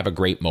also have a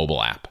great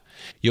mobile app.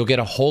 You'll get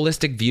a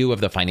holistic view of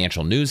the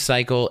financial news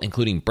cycle,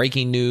 including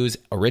breaking news,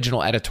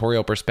 original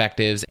editorial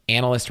perspectives,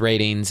 analyst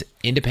ratings,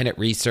 independent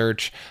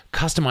research,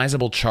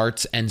 customizable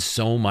charts, and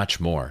so much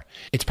more.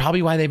 It's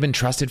probably why they've been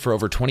trusted for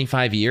over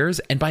 25 years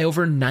and by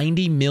over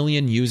 90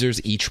 million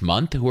users each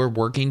month who are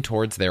working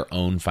towards their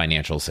own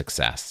financial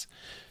success.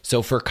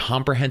 So for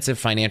comprehensive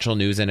financial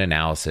news and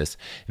analysis,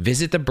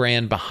 visit the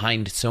brand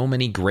behind so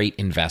many great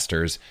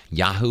investors,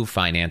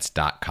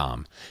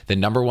 yahoofinance.com. The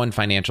number one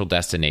financial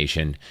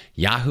destination,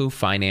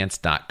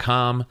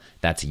 yahoofinance.com.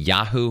 That's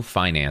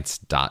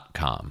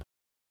yahoofinance.com.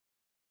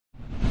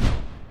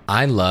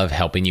 I love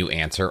helping you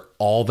answer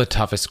all the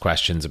toughest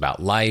questions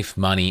about life,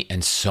 money,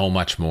 and so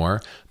much more.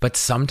 But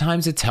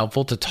sometimes it's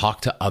helpful to talk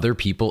to other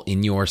people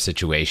in your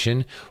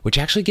situation, which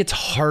actually gets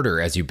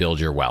harder as you build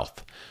your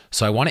wealth.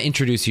 So I want to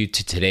introduce you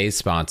to today's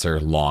sponsor,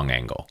 Long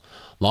Angle.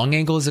 Long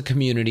Angle is a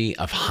community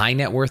of high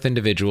net worth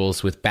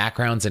individuals with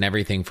backgrounds in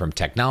everything from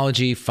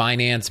technology,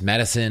 finance,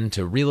 medicine,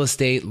 to real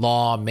estate,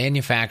 law,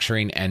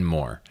 manufacturing, and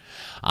more.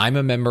 I'm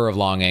a member of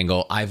Long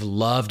Angle. I've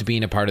loved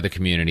being a part of the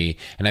community,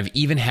 and I've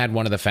even had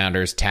one of the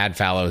founders, Tad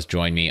Fallows,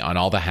 join me on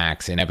All the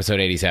Hacks in episode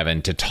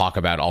 87 to talk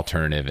about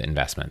alternative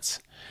investments.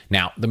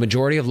 Now, the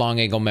majority of Long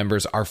Angle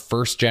members are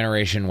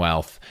first-generation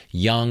wealth,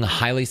 young,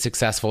 highly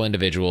successful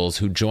individuals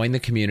who join the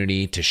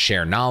community to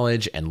share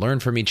knowledge and learn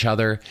from each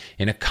other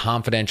in a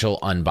confidential,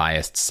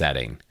 unbiased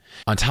setting.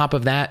 On top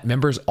of that,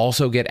 members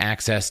also get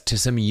access to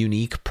some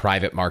unique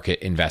private market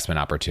investment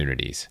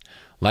opportunities.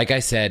 Like I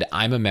said,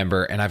 I'm a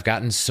member, and I've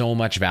gotten so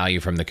much value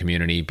from the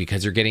community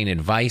because you're getting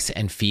advice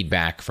and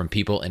feedback from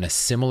people in a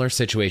similar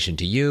situation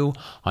to you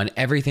on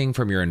everything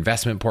from your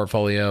investment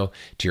portfolio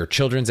to your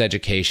children's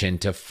education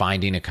to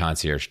finding a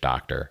concierge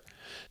doctor.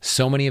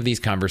 So many of these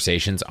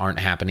conversations aren't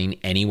happening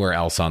anywhere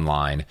else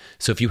online.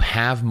 So if you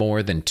have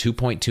more than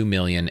 2.2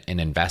 million in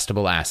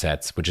investable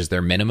assets, which is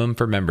their minimum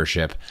for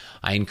membership,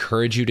 I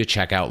encourage you to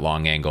check out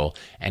Long Angle,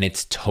 and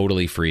it's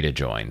totally free to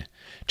join.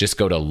 Just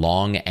go to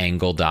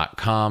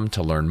longangle.com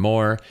to learn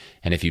more,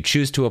 and if you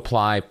choose to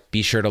apply,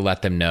 be sure to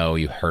let them know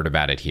you heard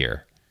about it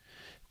here.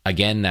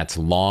 Again, that's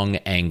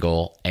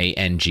longangle,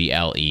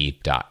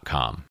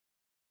 ANGLE.com.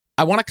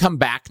 I want to come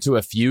back to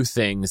a few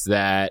things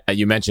that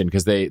you mentioned,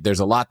 because there's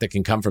a lot that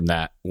can come from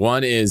that.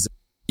 One is,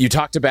 you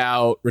talked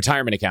about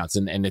retirement accounts,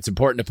 and it's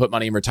important to put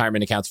money in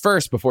retirement accounts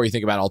first before you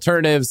think about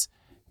alternatives.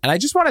 And I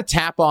just want to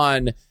tap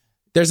on,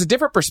 there's a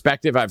different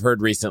perspective I've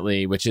heard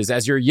recently, which is,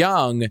 as you're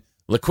young,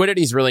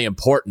 liquidity is really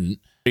important.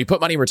 You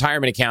put money in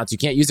retirement accounts, you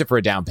can't use it for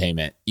a down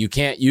payment. You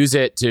can't use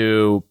it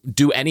to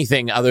do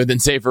anything other than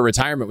save for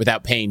retirement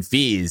without paying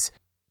fees.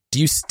 Do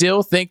you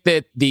still think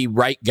that the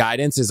right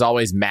guidance is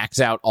always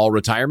max out all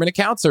retirement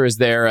accounts, or is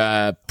there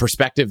a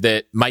perspective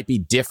that might be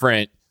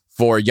different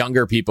for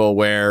younger people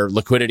where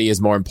liquidity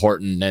is more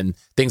important and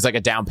things like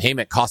a down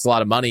payment cost a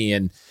lot of money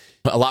and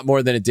a lot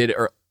more than it did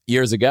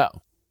years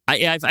ago?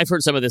 I've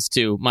heard some of this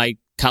too. My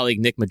colleague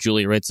Nick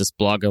Majuli writes this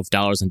blog of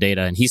Dollars and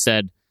Data, and he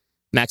said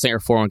maxing out your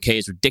 401k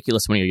is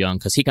ridiculous when you're young,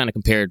 because he kind of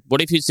compared,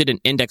 what if you did an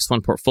index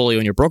fund portfolio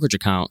in your brokerage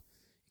account,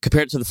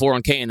 compared it to the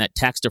 401k and that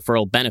tax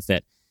deferral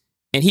benefit?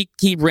 And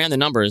he ran the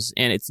numbers,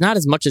 and it's not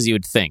as much as you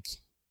would think,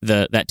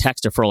 that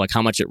tax deferral, like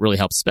how much it really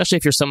helps, especially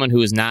if you're someone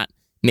who is not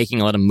making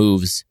a lot of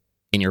moves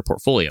in your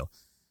portfolio.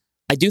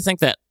 I do think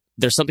that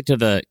there's something to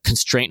the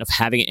constraint of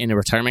having it in a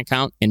retirement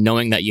account and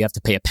knowing that you have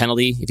to pay a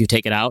penalty if you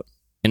take it out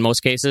in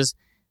most cases,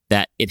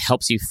 that it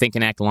helps you think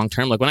and act long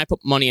term. Like when I put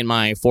money in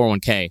my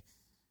 401k,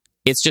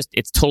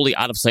 it's totally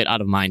out of sight,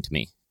 out of mind to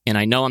me. And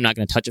I know I'm not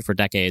going to touch it for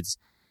decades.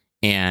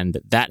 And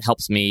that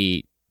helps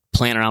me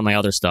plan around my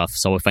other stuff.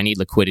 So if I need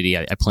liquidity,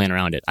 I plan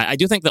around it. I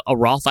do think that a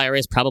Roth IRA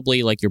is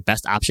probably like your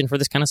best option for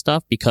this kind of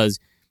stuff, because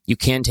you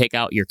can take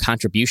out your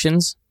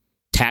contributions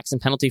tax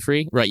and penalty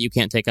free, right? You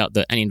can't take out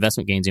any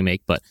investment gains you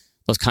make, but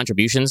those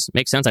contributions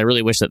make sense. I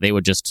really wish that they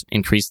would just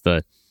increase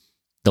the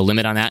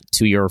limit on that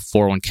to your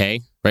 401k,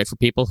 right? For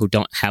people who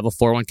don't have a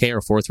 401k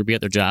or 403b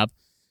at their job.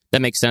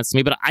 That makes sense to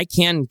me, but I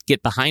can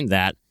get behind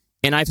that.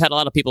 And I've had a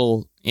lot of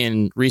people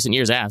in recent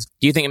years ask,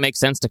 do you think it makes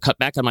sense to cut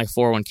back on my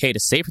 401k to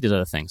save for these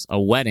other things? A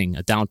wedding,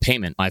 a down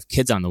payment, I have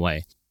kids on the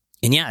way.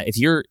 And yeah, if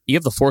you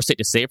have the foresight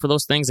to save for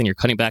those things and you're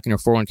cutting back on your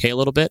 401k a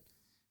little bit,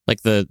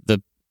 like the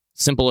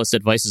simplest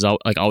advice is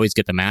like always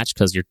get the match,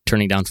 because you're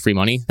turning down free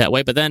money that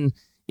way. But then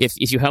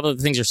if you have other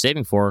things you're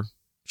saving for,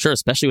 sure,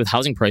 especially with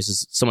housing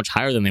prices so much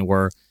higher than they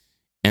were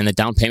and the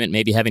down payment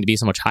maybe having to be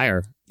so much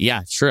higher,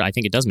 yeah, sure, I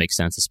think it does make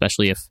sense,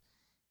 especially if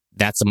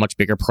that's a much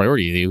bigger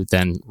priority to you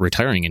than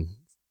retiring in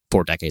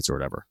 4 decades or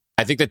whatever.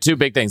 I think the two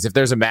big things, if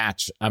there's a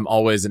match, I'm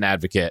always an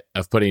advocate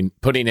of putting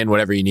in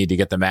whatever you need to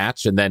get the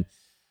match. And then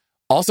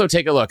also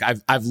take a look.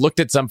 I've looked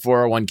at some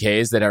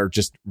 401ks that are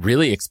just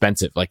really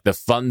expensive, like the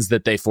funds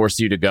that they force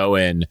you to go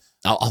in.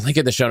 I'll link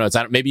in the show notes.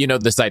 Maybe you know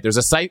the site. There's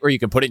a site where you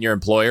can put in your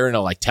employer and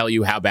it'll like tell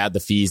you how bad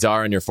the fees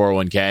are in your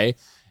 401k.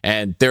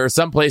 And there are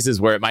some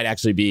places where it might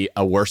actually be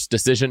a worse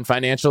decision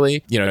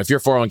financially. You know, if your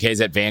 401k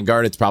is at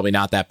Vanguard, it's probably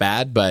not that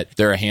bad, but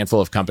there are a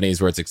handful of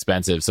companies where it's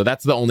expensive. So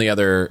that's the only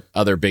other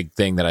big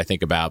thing that I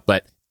think about.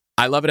 But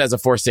I love it as a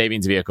forced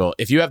savings vehicle.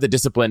 If you have the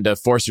discipline to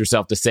force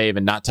yourself to save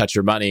and not touch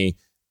your money,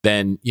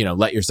 then,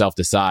 let yourself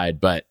decide,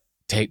 but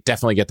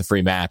definitely get the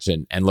free match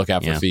and look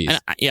out for fees.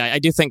 And I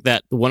do think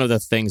that one of the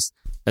things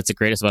that's the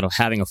greatest about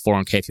having a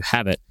 401k, if you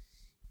have it,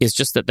 is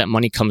just that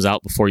money comes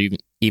out before you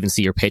even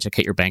see your paycheck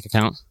hit your bank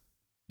account.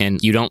 And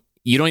you don't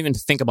even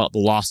think about the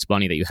lost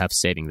money that you have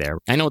saving there.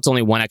 I know it's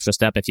only one extra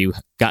step if you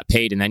got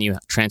paid and then you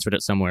transferred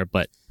it somewhere,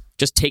 but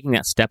just taking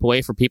that step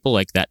away for people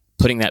like that,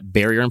 putting that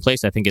barrier in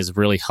place, I think is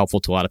really helpful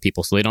to a lot of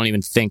people. So they don't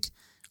even think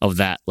of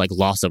that like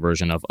loss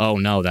aversion of, oh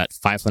no, that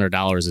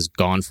 $500 is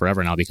gone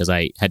forever now because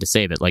I had to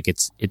save it. Like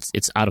it's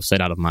out of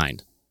sight, out of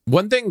mind.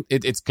 One thing,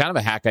 it's kind of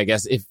a hack, I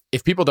guess.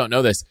 If people don't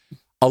know this,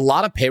 a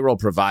lot of payroll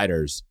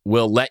providers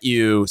will let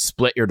you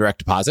split your direct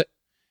deposit.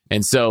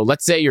 And so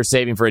let's say you're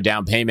saving for a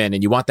down payment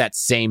and you want that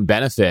same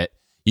benefit.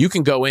 You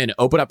can go in,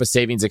 open up a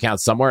savings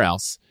account somewhere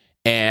else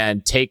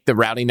and take the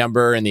routing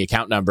number and the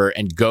account number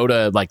and go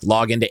to like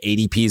log into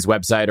ADP's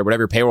website or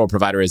whatever your payroll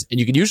provider is. And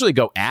you can usually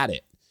go add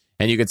it.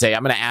 And you could say,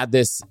 I'm going to add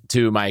this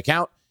to my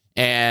account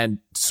and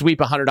sweep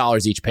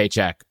 $100 each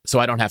paycheck so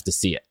I don't have to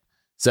see it.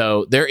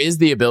 So there is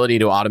the ability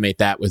to automate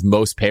that with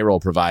most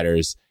payroll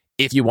providers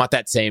if you want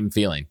that same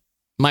feeling.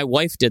 My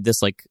wife did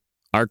this, like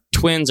our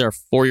twins are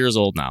 4 years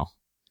old now.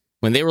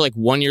 When they were like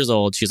 1 year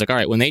old, she's like, all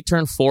right, when they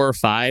turn 4 or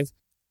 5,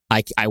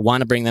 I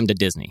want to bring them to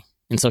Disney.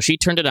 And so she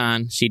turned it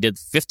on. She did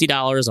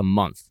 $50 a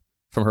month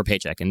from her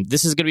paycheck. And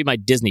this is going to be my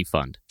Disney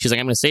fund. She's like,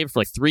 I'm going to save it for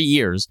like 3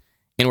 years.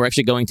 And we're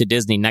actually going to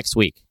Disney next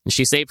week. And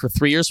she saved for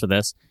 3 years for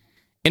this.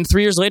 And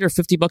 3 years later,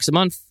 $50 a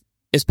month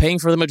is paying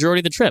for the majority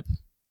of the trip.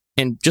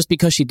 And just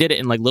because she did it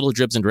in like little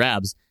dribs and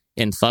drabs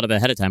and thought of it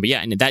ahead of time. But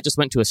yeah, and that just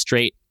went to a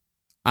straight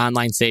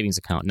online savings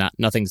account,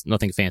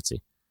 nothing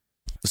fancy.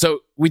 So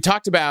we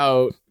talked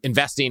about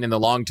investing in the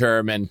long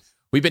term, and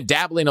we've been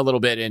dabbling a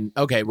little bit in,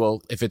 okay,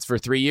 well, if it's for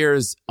 3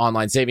 years,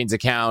 online savings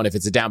account, if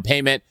it's a down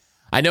payment.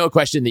 I know a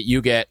question that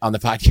you get on the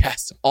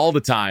podcast all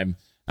the time,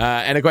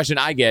 and a question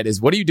I get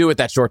is, what do you do with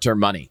that short-term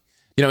money?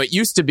 It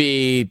used to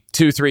be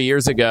 2-3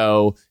 years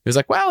ago, it was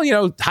like,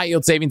 well, high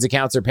yield savings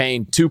accounts are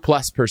paying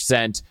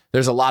 2+%.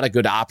 There's a lot of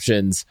good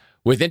options.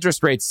 With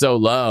interest rates so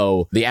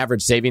low, the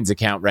average savings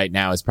account right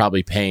now is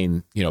probably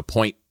paying,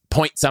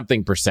 point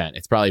something percent.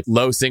 It's probably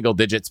low single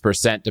digits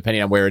percent,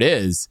 depending on where it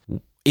is.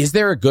 Is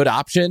there a good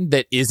option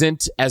that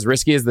isn't as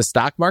risky as the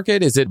stock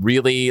market? Is it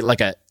really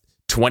like a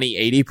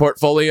 20/80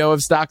 portfolio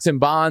of stocks and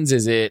bonds?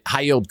 Is it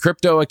high yield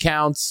crypto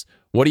accounts?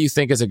 What do you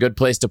think is a good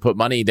place to put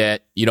money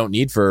that you don't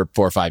need for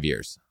 4 or 5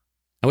 years?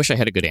 I wish I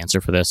had a good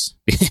answer for this.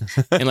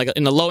 And like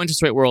in the low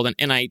interest rate world,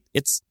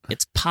 it's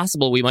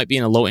possible we might be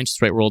in a low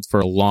interest rate world for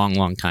a long,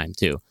 long time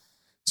too.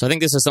 So I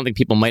think this is something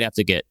people might have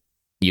to get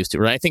used to,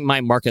 right? I think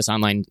my Marcus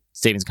online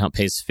savings account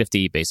pays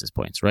 50 basis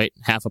points, right?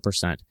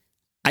 0.5%.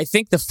 I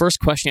think the first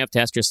question you have to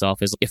ask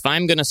yourself is, if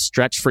I'm going to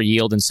stretch for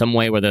yield in some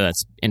way, whether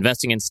that's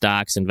investing in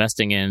stocks,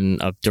 investing in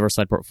a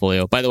diversified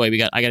portfolio. By the way,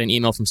 I got an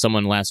email from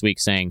someone last week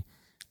saying,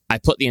 I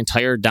put the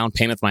entire down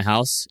payment of my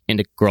house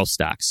into growth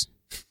stocks.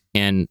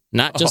 And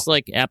not just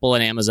like Apple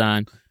and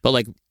Amazon, but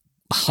like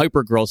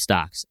hyper growth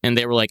stocks. And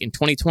they were like, in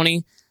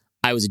 2020,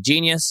 I was a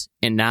genius,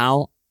 and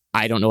now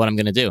I don't know what I'm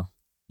going to do.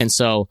 And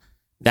so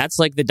that's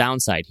like the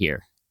downside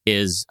here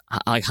is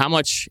like how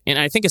much, and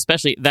I think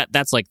especially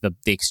that's like the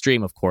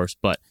extreme, of course,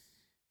 but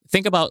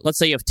think about, let's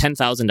say you have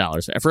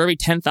 $10,000. For every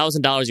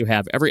 $10,000 you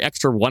have, every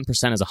extra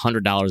 1% is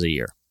 $100 a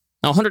year.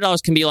 Now,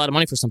 $100 can be a lot of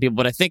money for some people,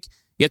 but I think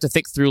you have to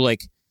think through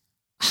like,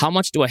 how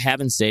much do I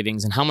have in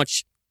savings and how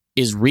much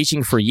is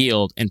reaching for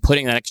yield and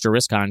putting that extra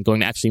risk on going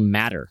to actually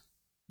matter?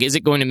 Is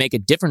it going to make a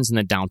difference in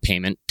the down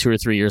payment 2 or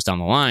 3 years down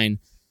the line?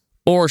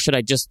 Or should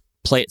I just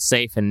play it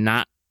safe and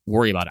not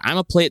worry about it? I'm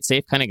a play it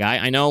safe kind of guy.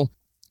 I know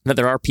that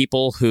there are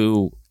people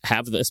who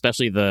have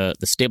especially the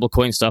stable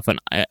coin stuff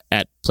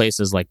at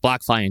places like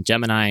BlockFi and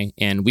Gemini.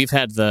 And we've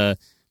had the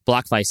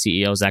BlockFi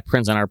CEO, Zach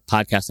Prinz, on our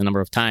podcast a number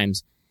of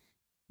times.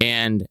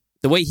 And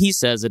the way he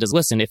says it is,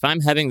 listen, if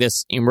I'm having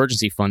this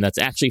emergency fund that's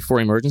actually for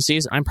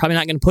emergencies, I'm probably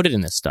not going to put it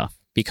in this stuff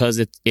because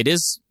it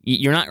is,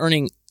 you're not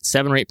earning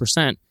 7 or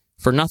 8%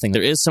 for nothing.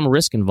 There is some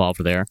risk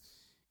involved there.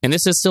 And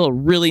this is still a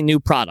really new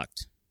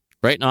product,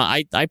 right? Now,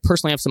 I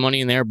personally have some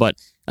money in there, but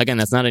again,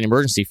 that's not an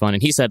emergency fund.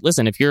 And he said,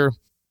 listen, if you're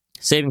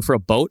saving for a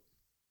boat,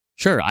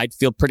 sure, I'd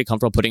feel pretty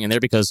comfortable putting in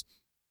there because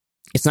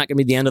it's not going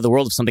to be the end of the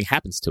world if something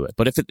happens to it.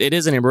 But if it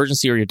is an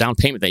emergency or your down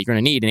payment that you're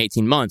going to need in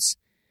 18 months,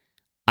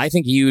 I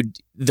think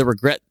the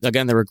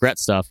regret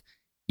stuff,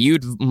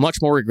 you'd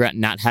much more regret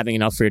not having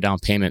enough for your down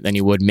payment than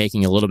you would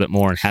making a little bit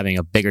more and having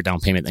a bigger down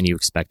payment than you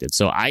expected.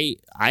 So I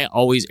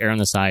always err on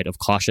the side of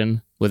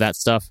caution with that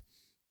stuff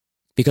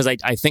because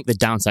I think the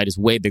downside is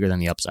way bigger than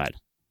the upside.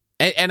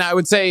 And I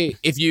would say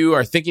if you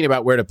are thinking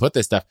about where to put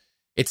this stuff,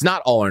 it's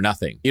not all or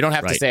nothing. You don't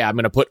have to say, I'm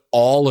going to put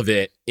all of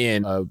it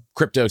in a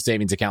crypto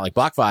savings account like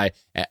BlockFi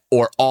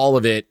or all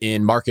of it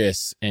in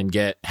Marcus and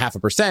get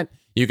 0.5%.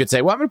 You could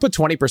say, well, I'm going to put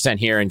 20%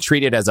 here and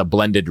treat it as a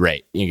blended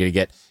rate. You're going to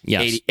get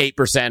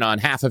 88% on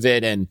half of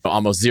it and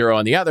almost 0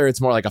 on the other. It's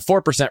more like a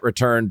 4%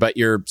 return, but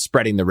you're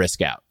spreading the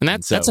risk out. And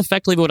that's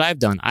effectively what I've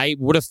done. I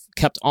would have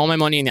kept all my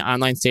money in the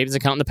online savings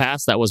account in the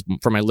past. That was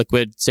for my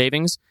liquid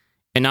savings.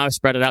 And now I've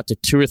spread it out to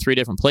 2 or 3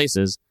 different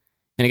places.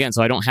 And again,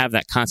 so I don't have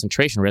that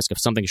concentration risk if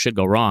something should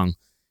go wrong.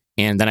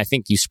 And then I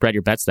think you spread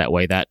your bets that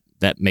way. That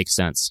makes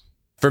sense.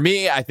 For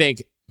me, I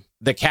think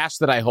the cash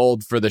that I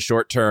hold for the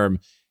short term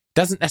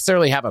doesn't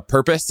necessarily have a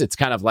purpose. It's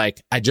kind of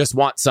like, I just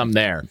want some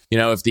there. You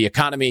know, if the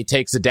economy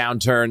takes a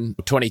downturn,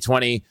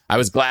 2020, I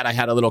was glad I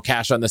had a little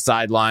cash on the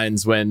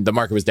sidelines when the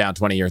market was down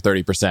 20 or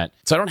 30%.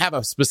 So I don't have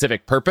a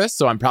specific purpose.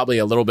 So I'm probably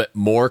a little bit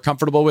more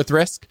comfortable with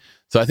risk.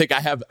 So I think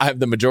I have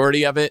the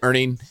majority of it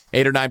earning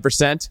 8 or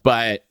 9%.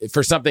 But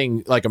for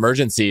something like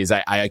emergencies,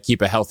 I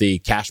keep a healthy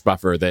cash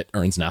buffer that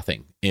earns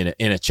nothing in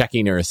a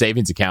checking or a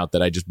savings account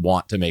that I just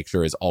want to make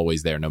sure is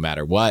always there no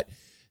matter what.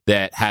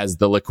 That has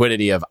the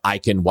liquidity of I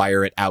can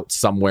wire it out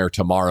somewhere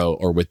tomorrow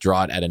or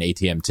withdraw it at an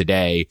ATM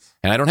today.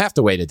 And I don't have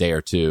to wait a day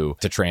or two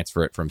to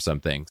transfer it from some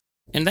things.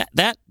 And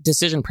that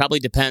decision probably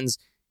depends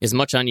as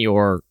much on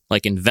your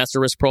like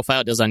investor risk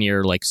profile it does on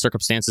your like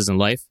circumstances in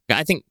life.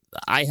 I think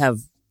I have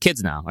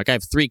kids now. Like I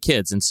have 3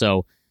 kids. And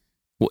so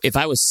if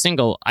I was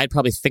single, I'd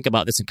probably think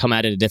about this and come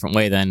at it a different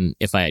way than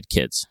if I had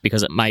kids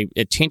because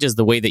it changes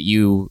the way that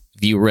you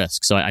view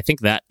risk. So I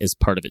think that is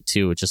part of it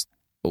too. It's just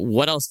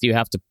what else do you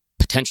have to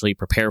potentially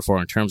prepare for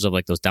in terms of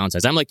like those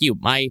downsides? I'm like you.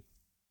 I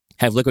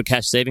have liquid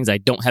cash savings. I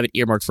don't have it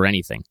earmarked for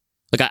anything.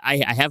 Like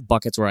I have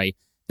buckets where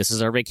this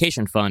is our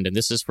vacation fund and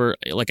this is for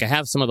like I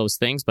have some of those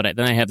things, but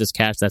then I have this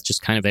cash that's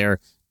just kind of there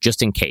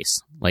just in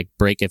case, like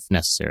break if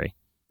necessary.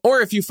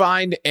 Or if you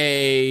find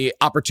a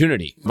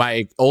opportunity.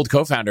 My old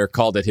co-founder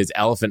called it his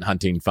elephant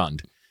hunting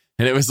fund.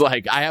 And it was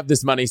like, I have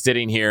this money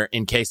sitting here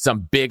in case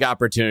some big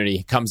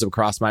opportunity comes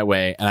across my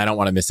way and I don't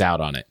want to miss out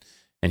on it.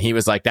 And he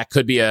was like, that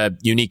could be a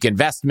unique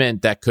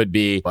investment. That could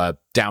be a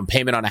down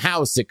payment on a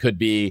house. It could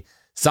be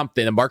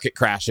something, the market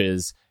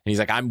crashes. And he's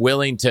like, I'm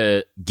willing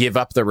to give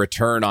up the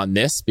return on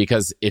this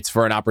because it's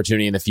for an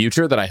opportunity in the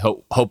future that I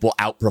hope will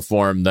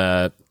outperform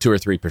the 2 or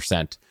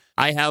 3%.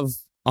 I have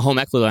a home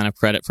equity line of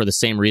credit for the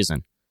same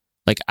reason.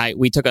 Like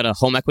we took out a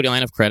home equity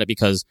line of credit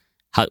because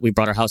we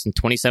bought our house in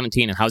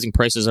 2017 and housing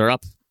prices are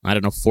up,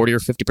 40 or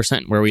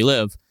 50% where we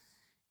live.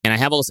 And I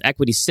have all this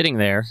equity sitting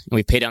there, and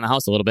we paid down the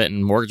house a little bit,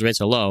 and mortgage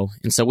rates are low.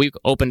 And so we've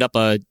opened up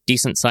a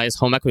decent-sized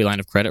home equity line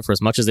of credit for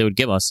as much as they would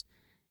give us.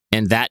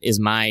 And that is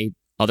my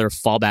other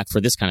fallback for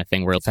this kind of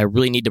thing, where if I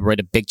really need to write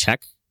a big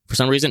check for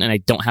some reason, and I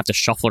don't have to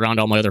shuffle around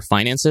all my other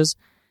finances,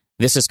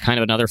 this is kind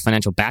of another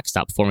financial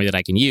backstop for me that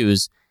I can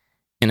use.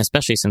 And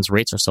especially since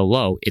rates are so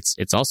low,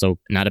 it's also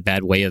not a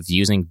bad way of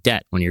using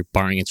debt when you're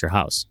borrowing against your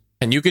house.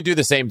 And you could do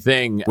the same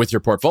thing with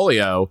your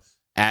portfolio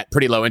at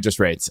pretty low interest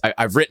rates.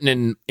 I've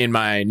written in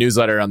my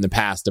newsletter in the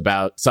past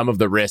about some of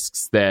the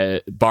risks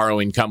that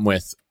borrowing come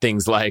with,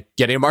 things like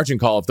getting a margin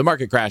call if the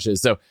market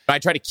crashes. So I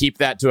try to keep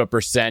that to a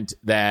percent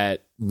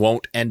that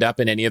won't end up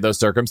in any of those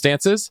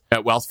circumstances.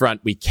 At Wealthfront,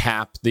 we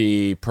cap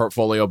the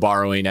portfolio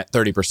borrowing at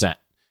 30%.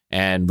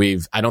 And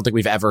I don't think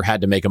we've ever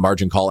had to make a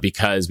margin call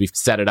because we've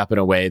set it up in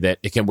a way that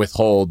it can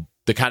withhold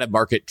the kind of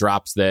market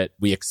drops that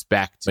we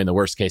expect in the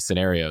worst case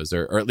scenarios,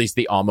 or at least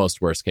the almost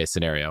worst case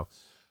scenario.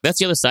 That's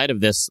the other side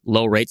of this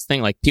low rates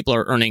thing. Like, people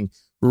are earning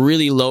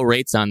really low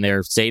rates on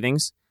their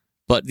savings,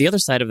 but the other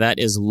side of that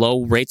is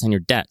low rates on your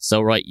debt. So,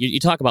 right, you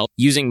talk about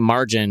using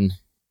margin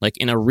like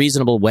in a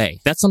reasonable way.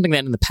 That's something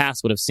that in the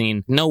past would have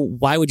seen, no,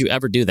 why would you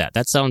ever do that?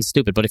 That sounds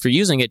stupid. But if you're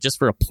using it just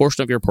for a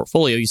portion of your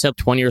portfolio, you said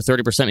 20 or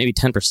 30%, maybe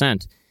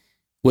 10%.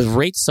 With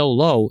rates so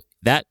low,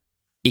 that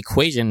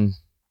equation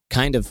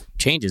kind of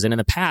changes. And in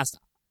the past,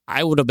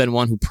 I would have been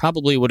one who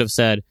probably would have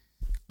said,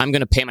 I'm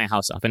going to pay my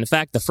house off. And in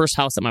fact, the first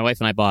house that my wife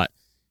and I bought,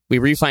 we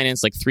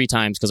refinanced like 3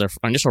 times because our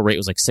initial rate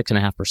was like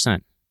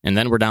 6.5%. And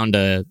then we're down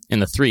to in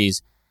the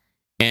 3s.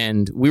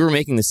 And we were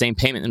making the same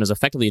payment, and it was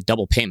effectively a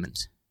double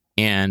payment.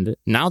 And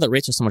now that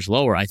rates are so much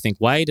lower, I think,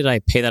 why did I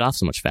pay that off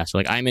so much faster?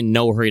 Like, I'm in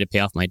no hurry to pay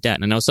off my debt.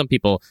 And I know some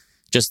people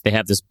they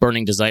have this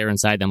burning desire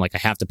inside them, like, I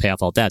have to pay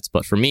off all debts.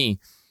 But for me,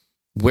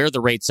 where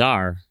the rates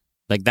are,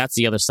 like, that's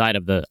the other side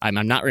of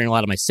I'm not earning a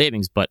lot of my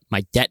savings, but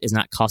my debt is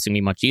not costing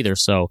me much either.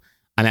 So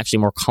I'm actually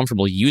more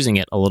comfortable using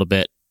it a little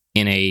bit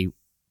in a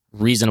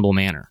reasonable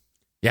manner.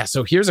 Yeah.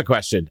 So here's a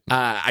question.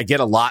 I get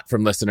a lot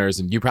from listeners,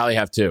 and you probably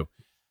have too.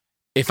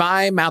 If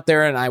I'm out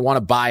there and I want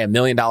to buy $1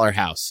 million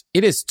house,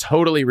 it is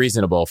totally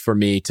reasonable for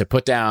me to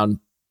put down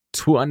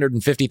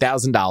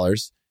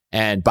 $250,000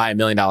 and buy $1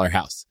 million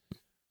house.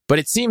 But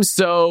it seems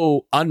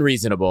so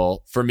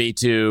unreasonable for me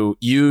to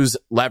use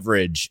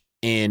leverage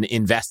in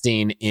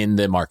investing in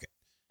the market.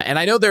 And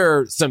I know there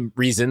are some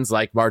reasons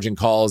like margin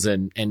calls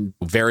and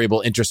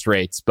variable interest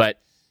rates, but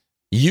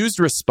used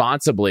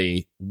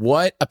responsibly,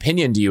 what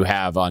opinion do you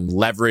have on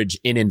leverage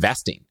in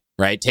investing,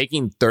 right?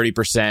 Taking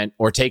 30%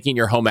 or taking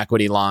your home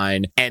equity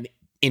line and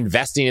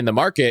investing in the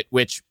market,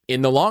 which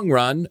in the long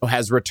run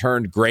has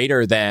returned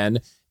greater than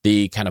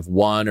the kind of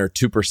 1 or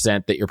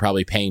 2% that you're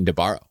probably paying to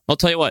borrow. I'll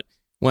tell you what,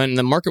 when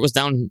the market was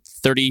down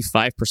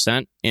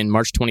 35% in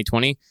March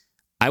 2020,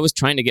 I was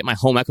trying to get my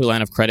home equity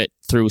line of credit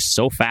through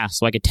so fast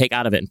so I could take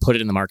out of it and put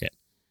it in the market.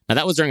 Now,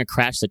 that was during a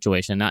crash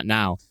situation, not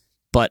now.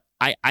 But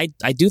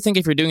I do think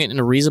if you're doing it in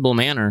a reasonable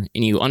manner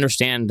and you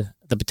understand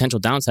the potential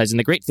downsides, and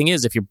the great thing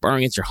is if you're borrowing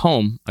against your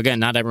home, again,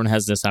 not everyone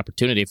has this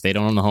opportunity if they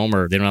don't own the home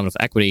or they don't have enough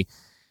equity,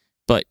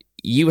 but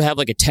you have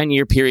like a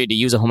 10-year period to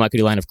use a home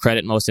equity line of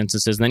credit in most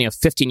instances, and then you have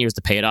 15 years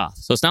to pay it off.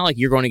 So it's not like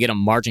you're going to get a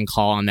margin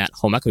call on that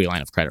home equity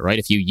line of credit, right?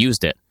 If you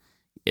used it,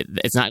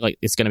 it's not like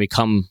it's going to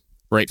become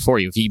right for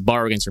you. If you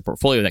borrow against your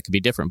portfolio, that could be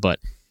different. But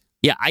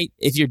yeah,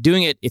 if you're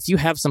doing it, if you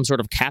have some sort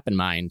of cap in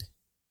mind,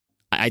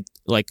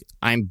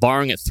 I'm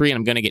borrowing at 3 and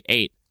I'm going to get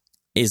 8.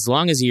 As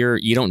long as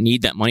you don't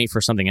need that money for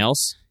something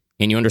else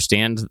and you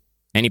understand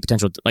any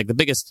potential, like the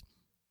biggest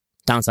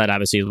downside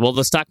obviously is, well,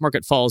 the stock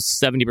market falls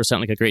 70%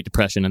 like a Great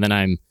Depression and then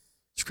I'm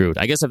screwed.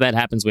 I guess if that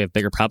happens, we have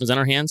bigger problems on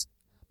our hands.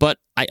 But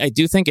I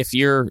do think if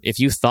you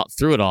thought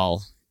through it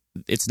all,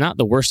 it's not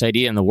the worst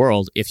idea in the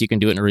world if you can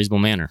do it in a reasonable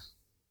manner.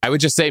 I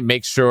would just say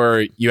make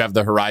sure you have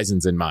the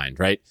horizons in mind,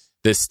 right?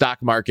 The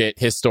stock market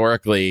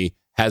historically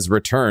has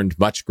returned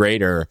much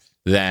greater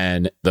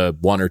than the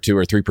 1 or 2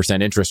 or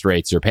 3% interest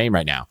rates you're paying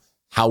right now.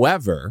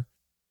 However,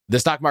 the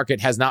stock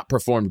market has not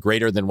performed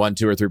greater than 1,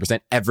 2, or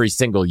 3% every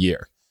single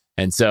year.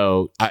 And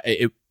so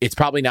it's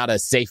probably not a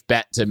safe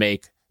bet to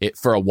make it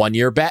for a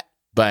 1-year bet,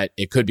 but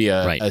it could be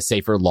a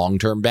safer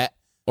long-term bet,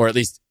 or at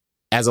least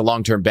as a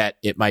long-term bet,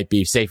 it might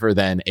be safer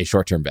than a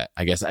short-term bet.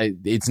 I guess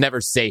it's never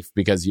safe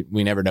because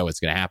we never know what's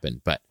going to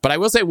happen. But I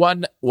will say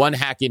one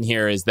hack in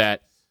here is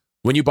that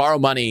when you borrow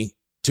money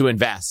to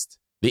invest,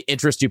 the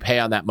interest you pay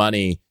on that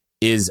money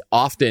is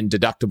often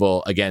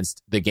deductible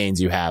against the gains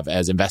you have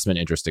as investment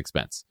interest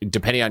expense.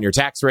 Depending on your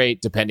tax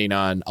rate, depending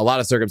on a lot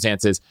of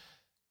circumstances,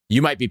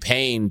 you might be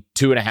paying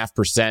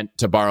 2.5%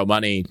 to borrow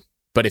money.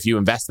 But if you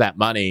invest that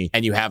money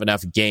and you have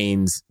enough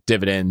gains,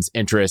 dividends,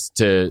 interest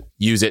to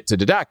use it to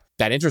deduct,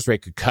 that interest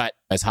rate could cut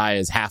as high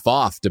as half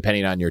off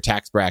depending on your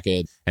tax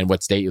bracket and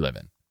what state you live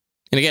in.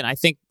 And again, I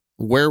think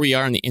where we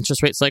are in the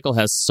interest rate cycle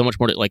has so much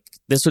more to, like,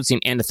 this would seem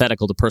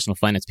antithetical to personal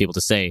finance people to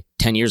say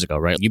 10 years ago,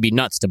 right? You'd be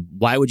nuts to,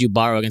 why would you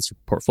borrow against your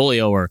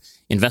portfolio or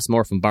invest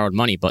more from borrowed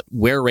money? But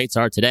where rates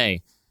are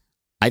today,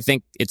 I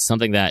think it's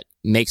something that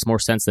makes more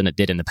sense than it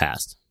did in the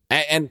past.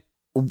 And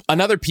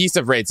another piece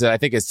of rates that I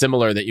think is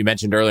similar that you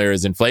mentioned earlier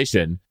is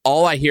inflation.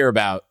 All I hear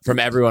about from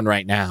everyone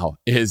right now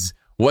is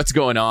what's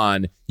going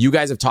on. You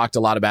guys have talked a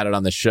lot about it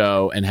on the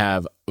show and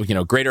have,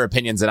 greater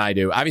opinions than I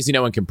do. Obviously,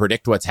 no one can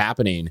predict what's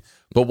happening,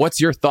 but what's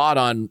your thought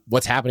on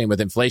what's happening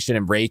with inflation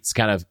and rates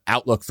kind of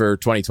outlook for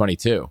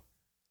 2022?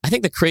 I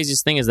think the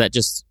craziest thing is that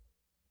just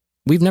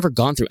we've never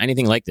gone through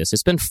anything like this.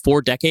 It's been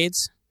 4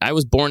 decades. I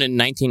was born in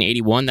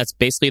 1981. That's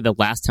basically the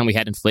last time we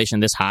had inflation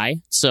this high.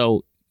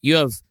 So you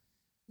have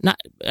not,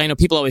 I know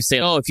people always say,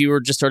 oh, if you were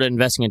just started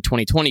investing in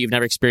 2020, you've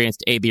never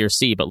experienced A, B, or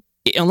C. But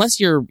unless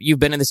you've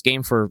been in this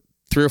game for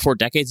 3 or 4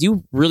 decades,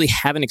 you really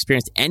haven't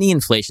experienced any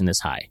inflation this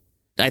high.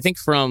 I think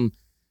from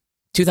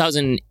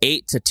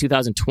 2008 to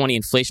 2020,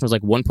 inflation was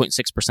like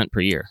 1.6% per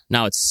year.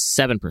 Now it's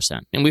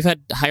 7%. And we've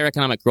had higher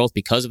economic growth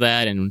because of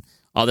that and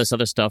all this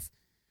other stuff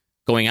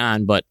going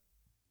on. But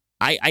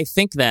I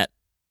think that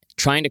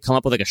trying to come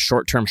up with like a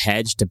short-term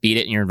hedge to beat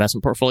it in your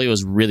investment portfolio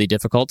is really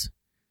difficult.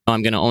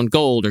 I'm going to own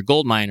gold or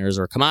gold miners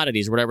or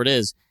commodities or whatever it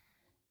is,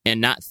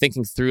 and not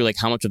thinking through like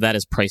how much of that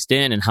is priced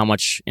in and how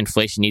much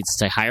inflation needs to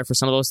stay higher for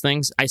some of those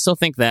things. I still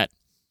think that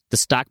the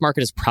stock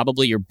market is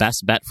probably your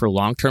best bet for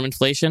long-term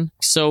inflation.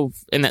 So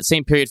in that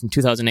same period from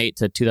 2008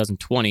 to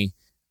 2020,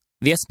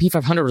 the S&P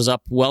 500 was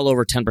up well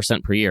over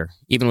 10% per year,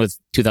 even with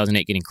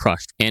 2008 getting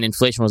crushed, and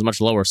inflation was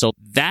much lower. So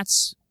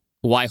that's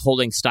why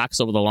holding stocks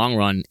over the long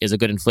run is a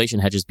good inflation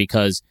hedge, is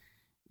because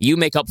you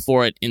make up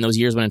for it in those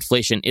years when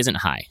inflation isn't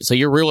high. So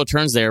your real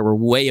returns there were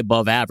way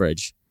above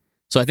average.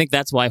 So I think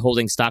that's why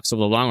holding stocks over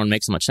the long run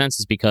makes so much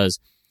sense, is because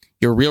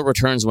your real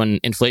returns when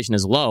inflation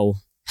is low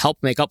help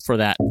make up for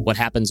that. What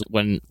happens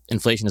when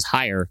inflation is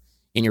higher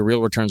and your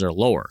real returns are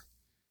lower.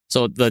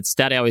 So the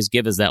stat I always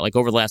give is that like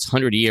over the last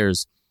 100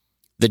 years,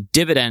 the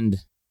dividend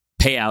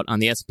payout on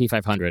the S&P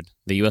 500,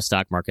 the U.S.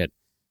 stock market,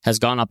 has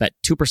gone up at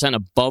 2%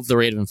 above the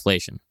rate of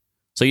inflation.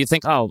 So you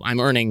think, oh, I'm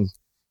earning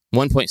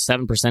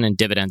 1.7% in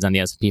dividends on the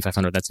S&P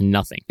 500. That's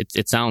nothing.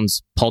 It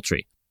sounds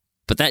paltry.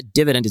 But that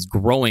dividend is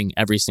growing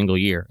every single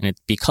year. And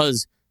it's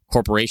because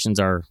corporations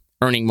are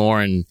earning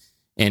more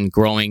and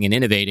growing and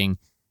innovating,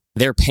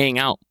 they're paying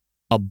out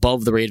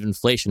above the rate of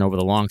inflation over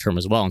the long term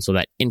as well. And so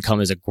that income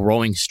is a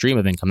growing stream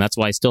of income. That's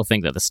why I still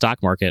think that the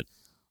stock market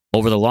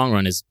over the long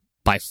run is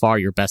by far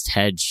your best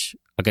hedge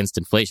against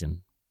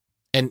inflation.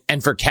 And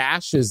for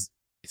cash, it's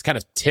kind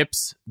of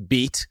tips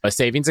beat a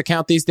savings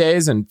account these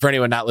days. And for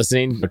anyone not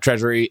listening,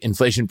 Treasury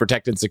inflation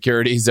protected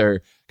securities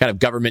are kind of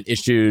government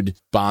issued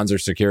bonds or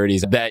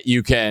securities that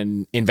you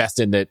can invest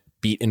in that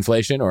beat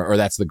inflation, or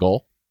that's the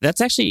goal. That's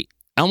actually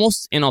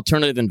almost an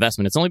alternative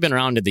investment. It's only been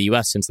around in the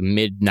US since the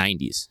mid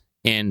 90s.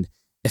 And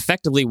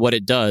effectively what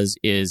it does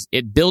is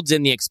it builds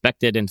in the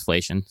expected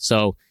inflation.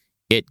 So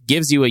it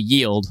gives you a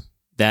yield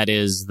that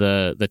is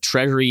the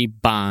Treasury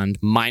bond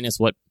minus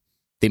what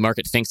the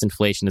market thinks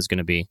inflation is going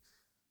to be.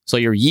 So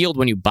your yield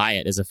when you buy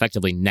it is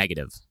effectively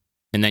negative,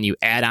 and then you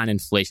add on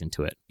inflation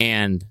to it.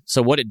 And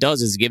so what it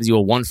does is it gives you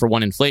a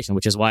 1-for-1 inflation,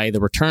 which is why the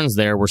returns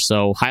there were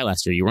so high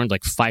last year. You earned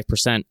like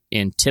 5%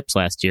 in tips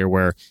last year,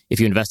 where if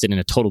you invested in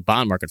a total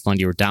bond market fund,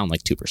 you were down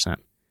like 2%,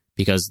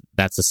 because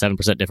that's a 7%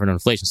 difference in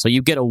inflation. So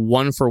you get a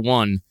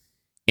 1-for-1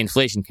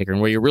 inflation kicker, and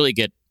where you really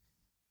get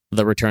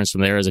the returns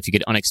from there is if you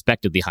get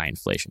unexpectedly high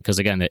inflation, because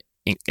again, the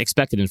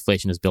expected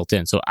inflation is built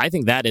in. So I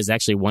think that is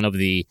actually one of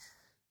the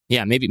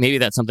maybe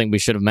that's something we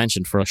should have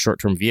mentioned for a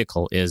short-term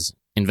vehicle, is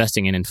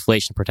investing in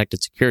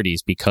inflation-protected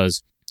securities,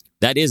 because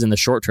that is, in the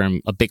short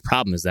term, a big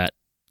problem, is that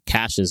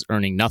cash is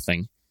earning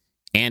nothing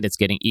and it's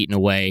getting eaten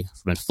away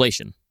from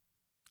inflation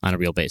on a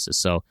real basis.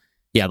 So,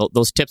 yeah,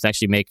 those tips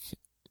actually make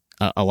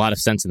a lot of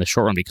sense in the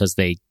short run, because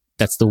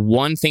that's the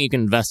one thing you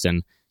can invest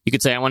in. You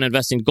could say, I want to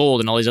invest in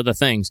gold and all these other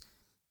things.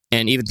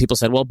 And even people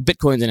said, well,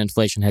 Bitcoin's an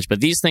inflation hedge.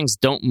 But these things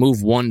don't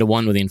move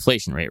one-to-one with the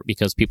inflation rate,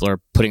 because people are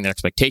putting their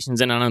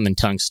expectations in on them and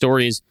telling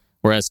stories.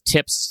 Whereas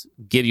tips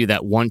give you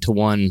that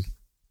one-to-one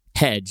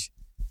hedge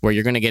where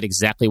you're going to get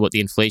exactly what the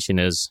inflation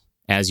is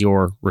as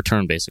your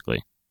return,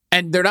 basically.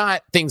 And they're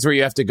not things where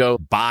you have to go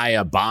buy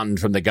a bond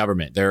from the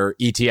government. They're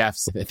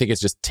ETFs. I think it's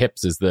just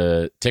tips is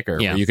the ticker.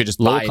 Yeah. Where you could just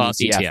buy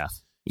low-cost an ETF. Yes.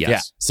 Yeah.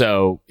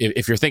 So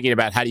if you're thinking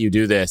about how do you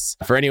do this,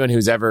 for anyone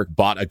who's ever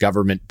bought a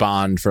government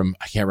bond from,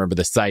 I can't remember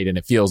the site, and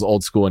it feels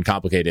old school and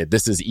complicated,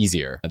 this is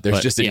easier. There's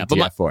just an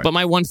ETF for it. But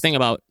my one thing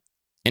about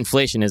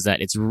inflation is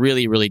that it's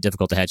really, really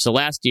difficult to hedge. So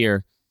last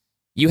year,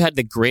 you had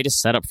the greatest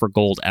setup for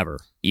gold ever.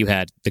 You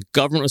had the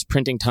government was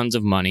printing tons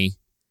of money.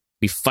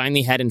 We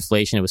finally had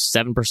inflation. It was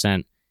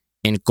 7%.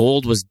 And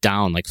gold was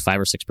down like 5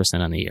 or 6%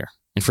 on the year.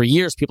 And for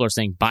years, people are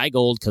saying, buy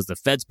gold because the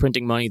Fed's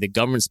printing money, the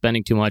government's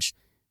spending too much,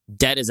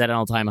 debt is at an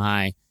all-time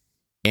high,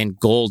 and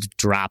gold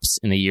drops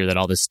in the year that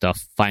all this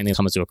stuff finally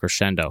comes to a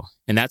crescendo.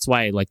 And that's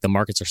why like the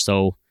markets are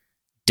so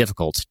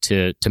difficult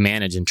to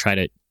manage and try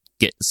to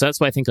get. So that's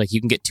why I think like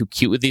you can get too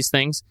cute with these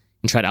things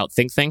and try to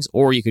outthink things,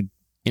 or you could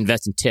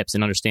invest in tips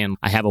and understand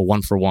I have a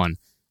 1-for-1.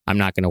 I'm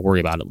not going to worry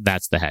about it.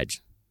 That's the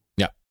hedge.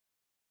 Yeah.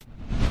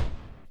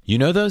 You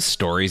know those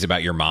stories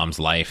about your mom's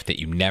life that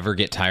you never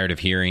get tired of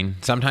hearing?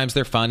 Sometimes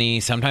they're funny,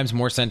 sometimes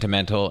more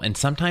sentimental, and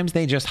sometimes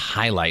they just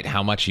highlight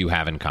how much you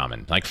have in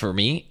common. Like for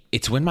me,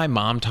 It's when my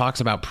mom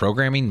talks about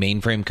programming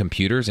mainframe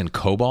computers in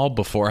COBOL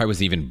before I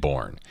was even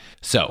born.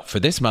 So for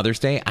this Mother's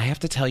Day, I have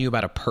to tell you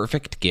about a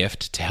perfect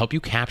gift to help you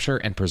capture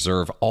and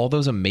preserve all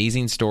those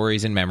amazing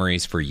stories and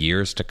memories for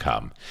years to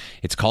come.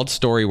 It's called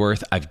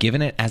Storyworth. I've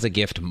given it as a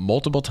gift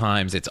multiple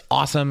times. It's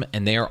awesome,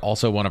 and they are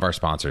also one of our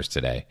sponsors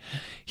today.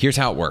 Here's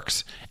how it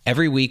works.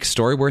 Every week,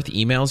 Storyworth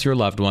emails your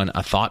loved one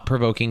a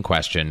thought-provoking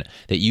question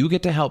that you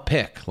get to help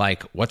pick,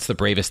 like what's the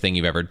bravest thing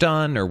you've ever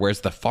done, or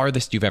where's the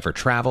farthest you've ever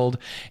traveled,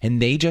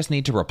 and they just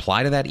need to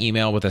reply to that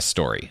email with a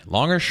story.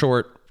 Long or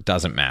short,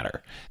 doesn't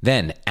matter.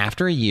 Then,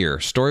 after a year,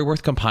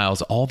 Storyworth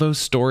compiles all those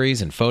stories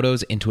and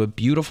photos into a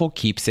beautiful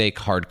keepsake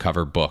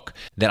hardcover book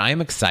that I am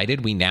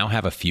excited we now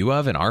have a few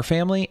of in our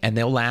family, and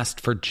they'll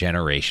last for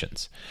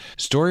generations.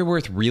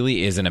 Storyworth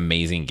really is an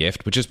amazing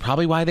gift, which is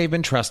probably why they've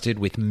been trusted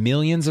with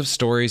millions of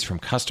stories from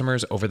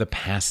customers over the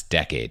past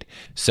decade.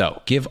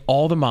 So, give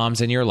all the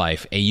moms in your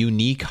life a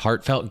unique,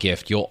 heartfelt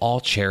gift you'll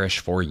all cherish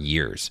for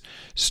years.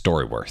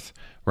 Storyworth.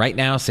 Right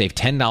now, save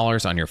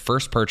 $10 on your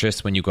first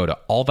purchase when you go to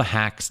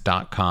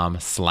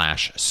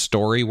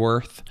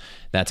allthehacks.com/storyworth.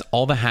 That's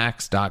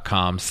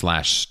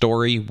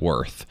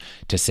allthehacks.com/storyworth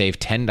to save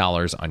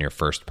 $10 on your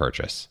first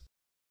purchase.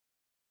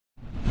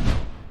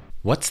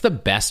 What's the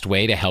best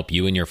way to help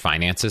you and your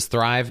finances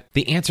thrive?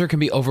 The answer can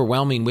be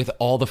overwhelming with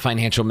all the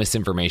financial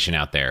misinformation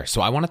out there. So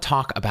I want to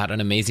talk about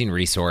an amazing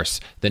resource,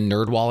 the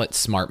NerdWallet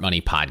Smart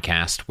Money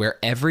Podcast, where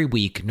every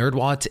week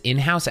NerdWallet's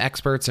in-house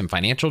experts and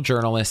financial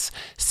journalists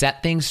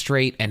set things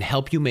straight and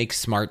help you make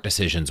smart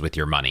decisions with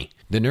your money.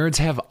 The nerds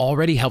have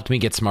already helped me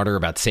get smarter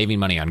about saving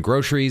money on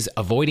groceries,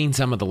 avoiding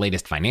some of the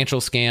latest financial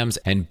scams,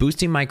 and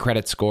boosting my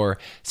credit score,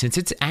 since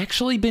it's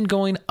actually been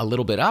going a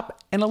little bit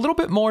up and a little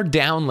bit more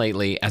down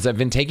lately as I've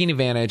been taking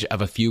advantage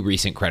of a few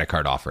recent credit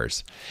card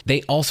offers.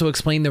 They also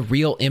explain the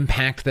real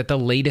impact that the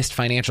latest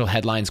financial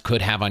headlines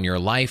could have on your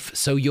life,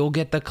 so you'll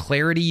get the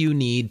clarity you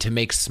need to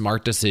make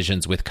smart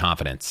decisions with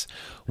confidence.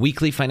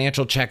 Weekly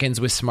financial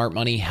check-ins with Smart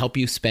Money help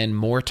you spend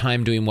more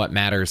time doing what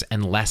matters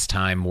and less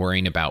time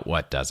worrying about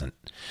what doesn't.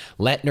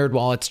 Let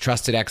NerdWallet's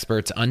trusted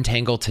experts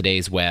untangle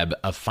today's web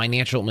of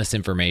financial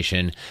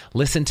misinformation.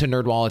 Listen to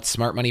NerdWallet's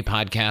Smart Money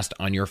Podcast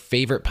on your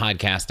favorite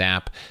podcast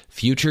app.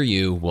 Future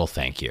you will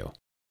thank you.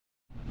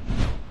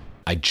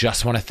 I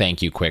just want to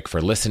thank you quick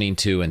for listening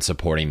to and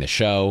supporting the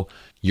show.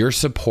 Your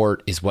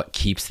support is what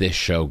keeps this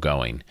show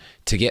going.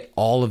 To get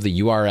all of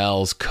the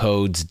URLs,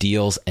 codes,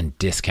 deals, and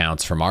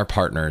discounts from our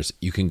partners,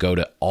 you can go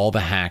to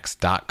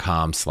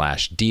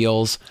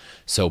allthehacks.com/deals.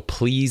 So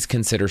please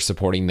consider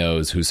supporting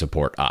those who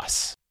support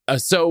us.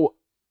 So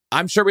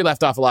I'm sure we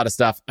left off a lot of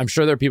stuff. I'm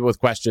sure there are people with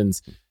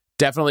questions.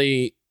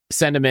 Definitely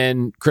send them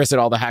in,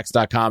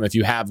 chris@allthehacks.com. If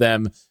you have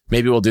them,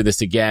 maybe we'll do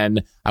this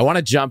again. I want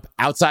to jump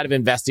outside of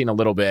investing a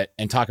little bit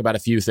and talk about a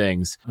few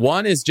things.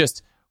 One is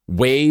just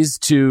ways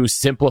to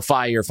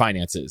simplify your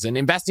finances. And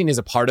investing is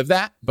a part of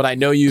that, but I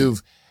know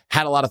you've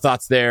had a lot of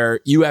thoughts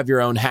there. You have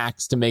your own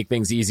hacks to make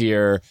things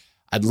easier.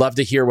 I'd love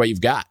to hear what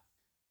you've got.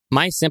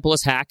 My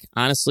simplest hack,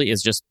 honestly,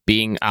 is just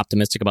being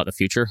optimistic about the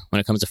future when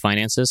it comes to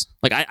finances.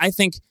 Like, I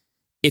think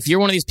if you're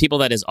one of these people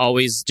that is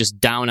always just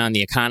down on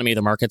the economy,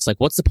 the markets, like,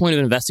 what's the point of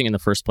investing in the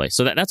first place?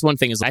 So that's one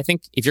thing is I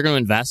think if you're going to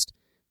invest,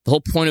 the whole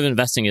point of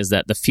investing is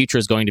that the future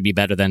is going to be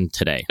better than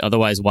today.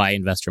 Otherwise, why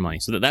invest your money?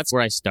 So that's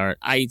where I start.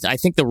 I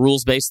think the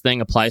rules-based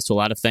thing applies to a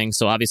lot of things.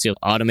 So obviously,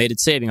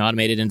 automated saving,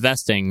 automated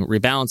investing,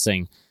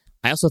 rebalancing.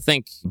 I also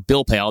think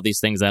bill pay, all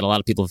these things that a lot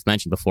of people have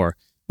mentioned before.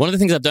 One of the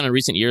things I've done in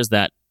recent years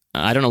that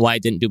I don't know why I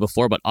didn't do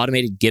before, but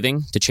automated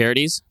giving to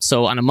charities.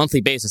 So on a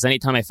monthly basis,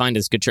 anytime I find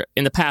this good,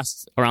 in the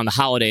past around the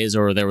holidays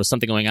or there was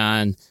something going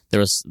on, there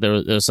was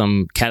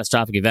some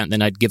catastrophic event,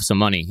 then I'd give some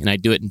money and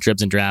I'd do it in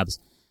dribs and drabs.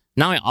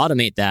 Now I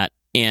automate that.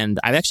 And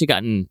I've actually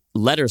gotten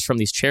letters from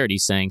these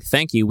charities saying,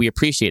 thank you, we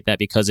appreciate that,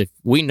 because if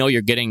we know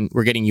we're getting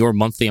your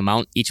monthly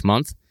amount each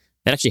month,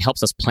 that actually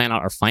helps us plan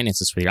out our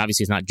finances for the year.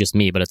 Obviously, it's not just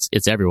me, but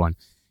it's everyone.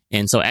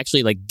 And so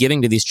actually, like,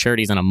 giving to these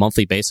charities on a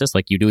monthly basis,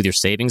 like you do with your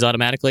savings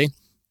automatically,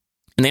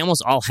 and they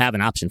almost all have an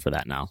option for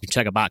that now. You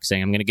check a box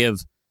saying, I'm going to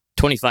give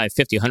 $25,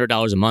 $50,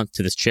 $100 a month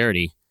to this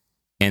charity.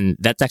 And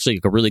that's actually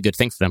a really good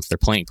thing for them for their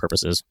planning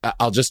purposes.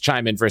 I'll just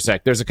chime in for a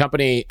sec. There's a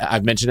company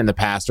I've mentioned in the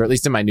past, or at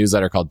least in my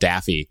newsletter, called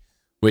Daffy,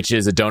 which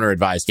is a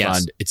donor-advised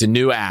fund. It's a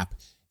new app.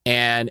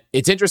 And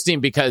it's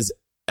interesting because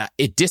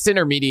it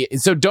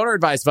disintermediates. So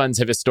donor-advised funds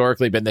have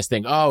historically been this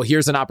thing, oh,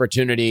 here's an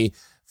opportunity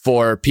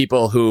for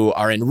people who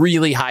are in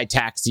really high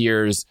tax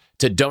years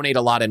to donate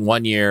a lot in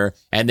one year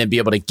and then be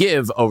able to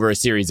give over a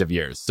series of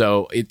years.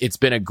 So it's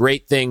been a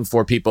great thing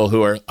for people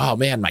who are, oh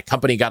man, my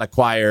company got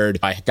acquired,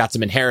 I got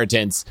some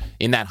inheritance.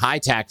 In that high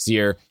tax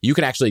year, you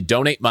can actually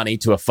donate money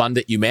to a fund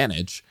that you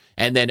manage.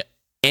 And then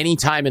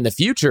anytime in the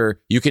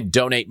future, you can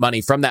donate money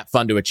from that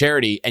fund to a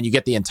charity and you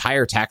get the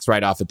entire tax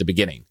write-off at the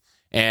beginning.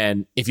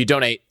 And if you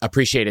donate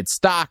appreciated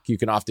stock, you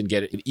can often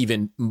get it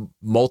even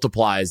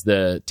multiplies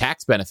the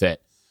tax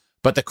benefit.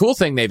 But the cool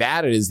thing they've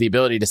added is the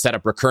ability to set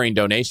up recurring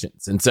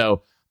donations. And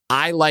so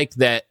I like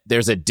that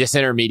there's a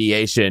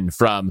disintermediation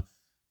from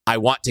I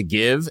want to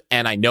give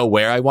and I know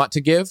where I want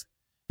to give.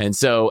 And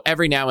so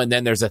every now and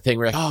then there's a thing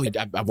where, oh,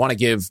 I want to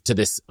give to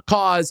this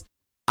cause.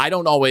 I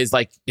don't always,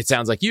 like it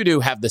sounds like you do,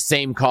 have the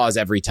same cause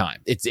every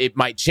time. It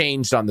might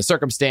change on the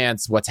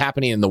circumstance, what's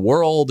happening in the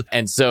world.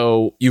 And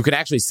so you can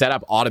actually set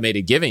up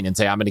automated giving and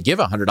say, I'm going to give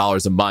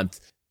 $100 a month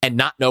and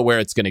not know where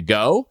it's going to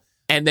go.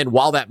 And then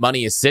while that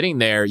money is sitting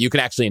there, you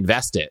can actually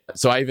invest it.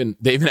 So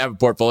they even have a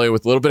portfolio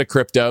with a little bit of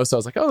crypto. So I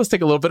was like, oh, let's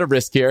take a little bit of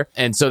risk here.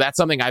 And so that's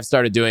something I've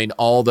started doing.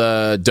 All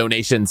the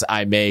donations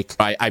I make,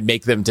 I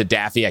make them to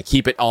Daffy. I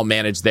keep it all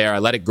managed there. I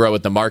let it grow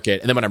with the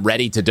market. And then when I'm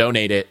ready to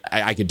donate it,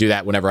 I can do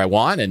that whenever I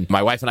want. And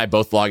my wife and I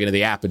both log into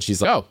the app and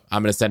she's like, oh,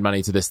 I'm going to send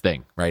money to this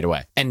thing right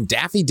away. And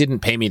Daffy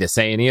didn't pay me to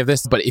say any of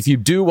this, but if you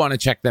do want to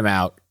check them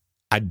out,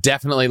 I'd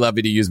definitely love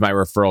you to use my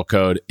referral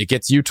code. It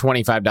gets you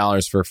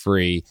 $25 for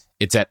free.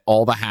 It's at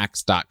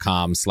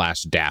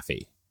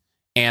allthehacks.com/Daffy.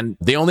 And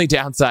the only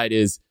downside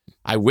is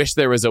I wish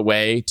there was a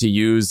way to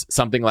use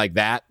something like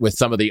that with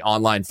some of the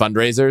online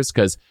fundraisers,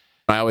 because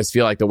I always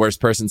feel like the worst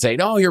person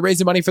saying, oh, you're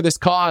raising money for this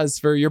cause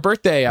for your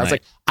birthday. I was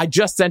like, I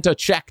just sent a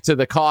check to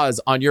the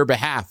cause on your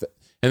behalf.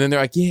 And then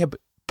they're like, yeah,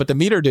 but the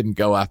meter didn't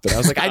go up. And I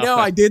was like, I know,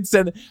 I did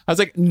send. I was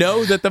like,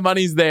 know that the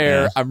money's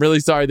there. Yeah. I'm really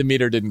sorry the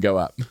meter didn't go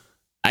up.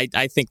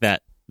 I think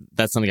that's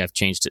something I've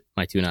changed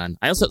my tune on.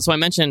 So I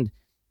mentioned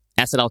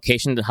asset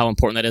allocation, how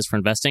important that is for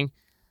investing.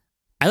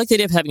 I like the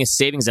idea of having a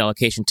savings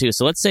allocation too.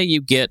 So let's say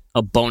you get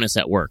a bonus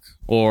at work,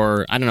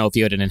 or I don't know if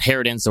you had an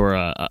inheritance or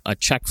a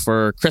check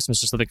for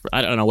Christmas or something.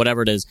 I don't know,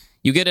 whatever it is.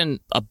 You get a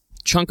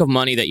chunk of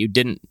money that you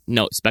didn't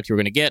expect you were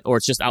going to get, or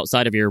it's just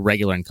outside of your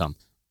regular income.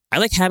 I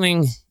like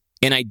having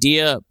an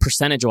idea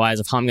percentage-wise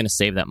of how I'm going to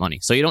save that money.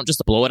 So you don't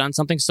just blow it on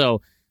something.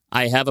 So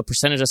I have a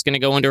percentage that's going to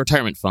go into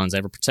retirement funds. I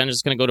have a percentage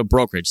that's going to go to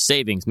brokerage,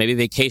 savings, maybe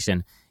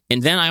vacation.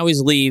 And then I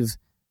always leave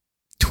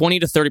 20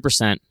 to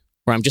 30%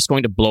 where I'm just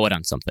going to blow it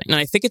on something. And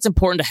I think it's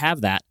important to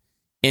have that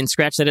and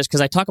scratch that itch, because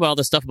I talk about all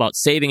this stuff about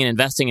saving and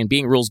investing and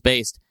being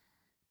rules-based.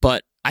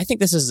 But I think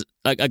this is,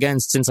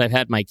 again, since I've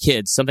had my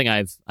kids, something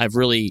I've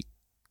really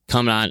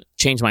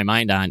changed my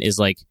mind on is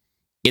like,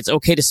 it's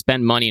okay to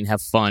spend money and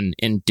have fun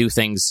and do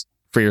things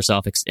for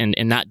yourself and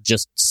not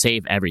just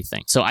save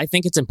everything. So I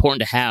think it's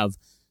important to have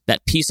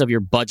that piece of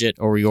your budget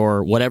or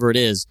your whatever it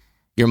is,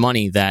 your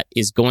money that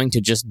is going to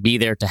just be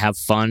there to have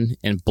fun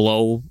and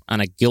blow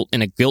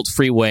in a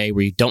guilt-free way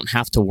where you don't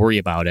have to worry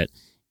about it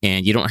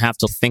and you don't have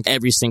to think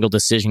every single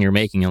decision you're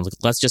making.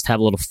 Let's just have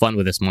a little fun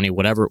with this money,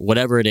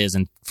 whatever it is.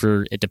 And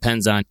it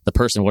depends on the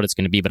person what it's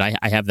going to be. But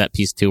I have that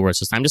piece too, where it's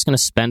just I'm just going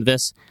to spend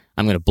this,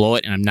 I'm going to blow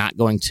it, and I'm not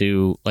going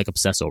to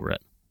obsess over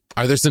it.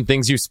 Are there some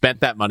things you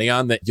spent that money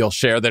on that you'll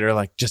share that are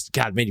like, just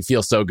God, made you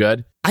feel so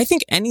good? I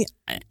think any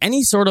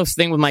sort of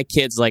thing with my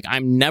kids, like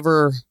I'm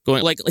never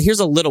going, like here's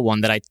a little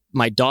one that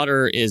my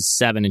daughter is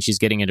 7 and she's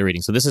getting into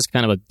reading. So this is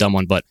kind of a dumb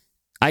one, but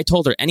I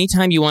told her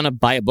anytime you want to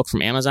buy a book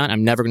from Amazon,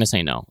 I'm never going to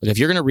say no. Like, if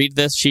you're going to read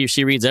this, she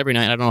reads every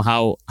night. I don't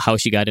know how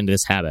she got into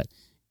this habit.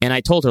 And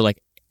I told her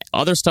like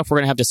other stuff we're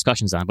going to have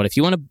discussions on, but if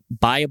you want to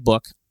buy a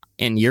book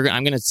and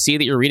I'm going to see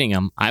that you're reading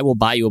them, I will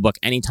buy you a book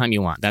anytime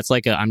you want. That's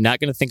like I'm not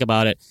going to think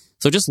about it.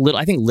 So just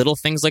I think little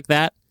things like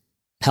that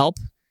help.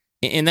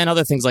 And then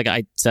other things like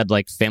I said,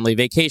 like family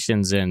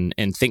vacations and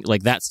think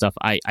like that stuff.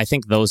 I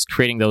think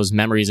creating those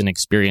memories and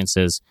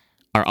experiences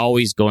are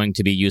always going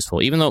to be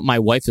useful. Even though my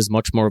wife is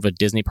much more of a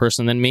Disney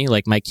person than me,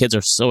 like my kids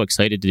are so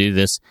excited to do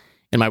this.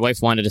 And my wife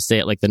wanted to stay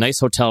at like the nice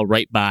hotel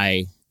right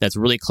by that's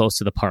really close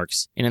to the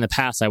parks. And in the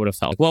past, I would have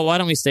felt, well, why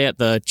don't we stay at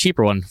the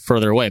cheaper one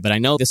further away? But I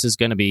know this is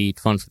going to be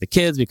fun for the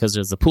kids because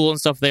there's the pool and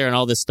stuff there and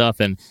all this stuff.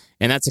 And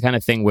that's the kind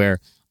of thing where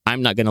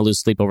I'm not going to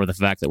lose sleep over the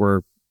fact that we're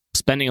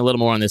spending a little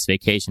more on this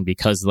vacation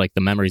because like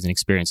the memories and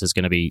experience that's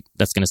going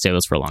to stay with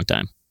us for a long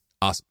time.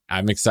 Awesome.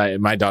 I'm excited.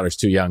 My daughter's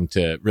too young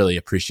to really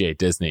appreciate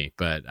Disney,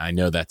 but I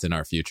know that's in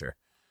our future.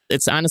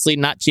 It's honestly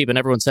not cheap. And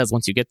everyone says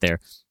once you get there,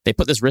 they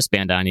put this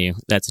wristband on you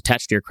that's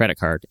attached to your credit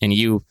card. And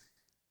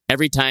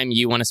every time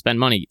you want to spend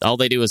money, all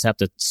they do is have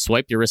to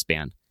swipe your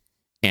wristband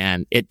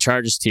and it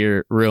charges to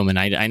your room. And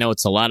I know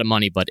it's a lot of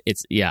money, but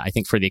I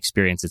think for the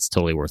experience, it's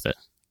totally worth it.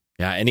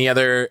 Yeah. Any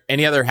other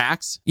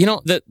hacks?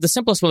 The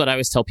simplest one that I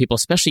always tell people,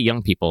 especially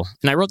young people,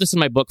 and I wrote this in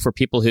my book for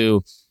people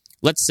who,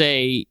 let's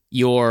say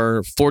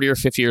you're 40 or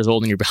 50 years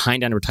old and you're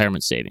behind on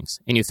retirement savings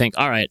and you think,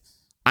 all right,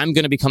 I'm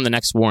going to become the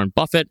next Warren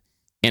Buffett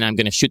and I'm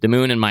going to shoot the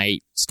moon and my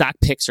stock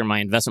picks or my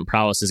investment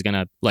prowess is going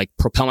to like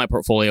propel my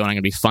portfolio and I'm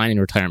going to be fine in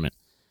retirement.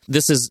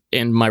 This is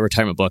in my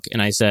retirement book.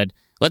 And I said,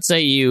 let's say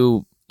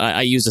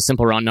I used a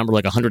simple round number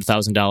like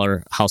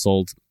 $100,000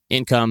 household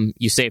income.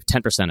 You save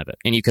 10% of it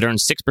and you could earn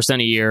 6%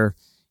 a year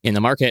in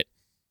the market.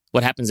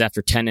 What happens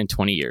after 10 and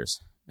 20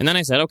 years? And then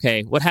I said,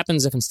 okay, what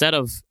happens if instead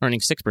of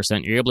earning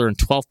 6%, you're able to earn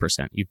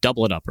 12%? You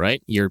double it up,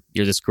 right? You're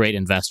this great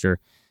investor.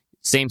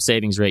 Same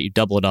savings rate, you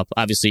double it up.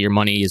 Obviously, your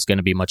money is going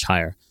to be much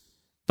higher.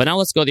 But now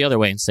let's go the other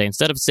way and say,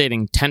 instead of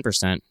saving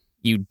 10%,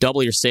 you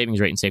double your savings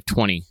rate and save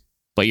 20,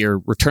 but your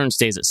return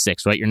stays at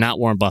 6, right? You're not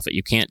Warren Buffett.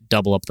 You can't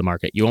double up the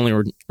market. You only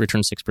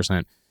return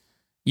 6%.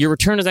 Your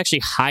return is actually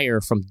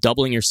higher from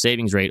doubling your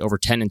savings rate over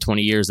 10 and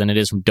 20 years than it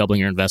is from doubling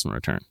your investment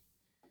return.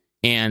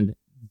 And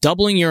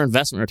doubling your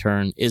investment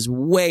return is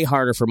way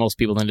harder for most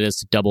people than it is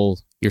to double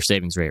your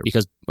savings rate.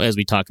 Because as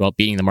we talked about,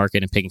 beating the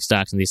market and picking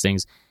stocks and these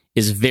things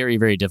is very,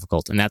 very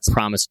difficult. And that's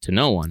promised to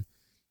no one.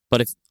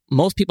 But if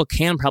most people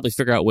can probably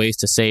figure out ways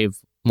to save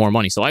more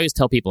money. So I always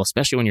tell people,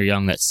 especially when you're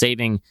young, that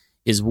saving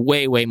is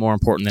way, way more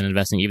important than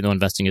investing, even though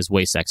investing is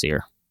way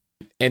sexier.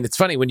 And it's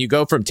funny, when you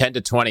go from 10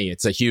 to 20,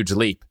 it's a huge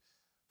leap.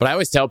 But I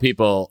always tell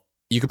people,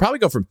 you could probably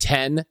go from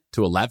 10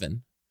 to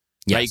 11.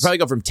 Yes. Right? You could probably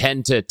go from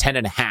 10 to 10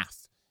 and a half.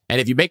 And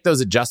if you make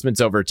those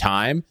adjustments over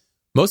time,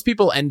 most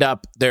people end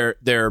up,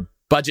 their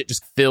budget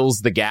just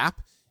fills the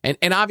gap.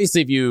 And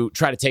obviously, if you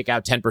try to take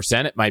out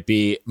 10%, it might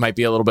be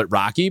a little bit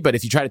rocky. But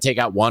if you try to take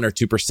out 1 or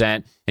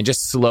 2% and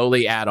just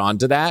slowly add on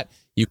to that,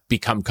 you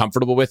become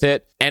comfortable with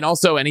it. And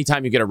also,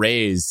 anytime you get a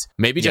raise,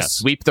 maybe just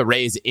sweep the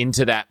raise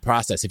into that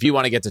process. If you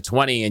want to get to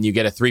 20 and you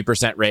get a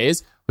 3%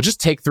 raise, well, just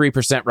take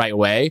 3% right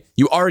away.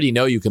 You already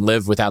know you can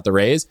live without the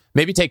raise.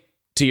 Maybe take,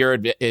 to your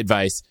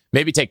advice,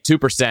 maybe take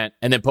 2%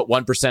 and then put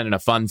 1% in a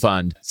fund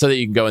so that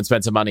you can go and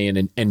spend some money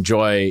and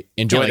enjoy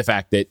the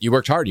fact that you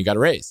worked hard, you got a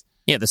raise.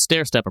 Yeah, the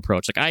stair-step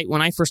approach. Like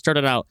when I first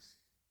started out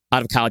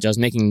of college, I was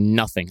making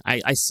nothing.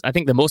 I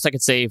think the most I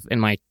could save in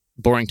my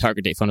boring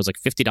target date fund was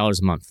like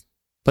 $50 a month.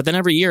 But then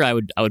every year I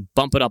would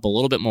bump it up a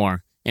little bit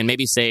more and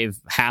maybe save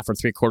half or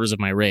 3/4 of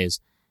my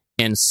raise,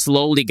 and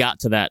slowly got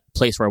to that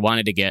place where I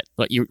wanted to get.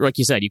 But like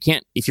you said, you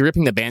can't, if you're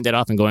ripping the Band-Aid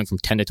off and going from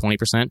 10 to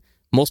 20%,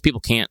 most people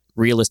can't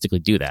realistically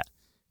do that.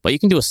 But you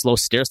can do a slow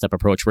stair-step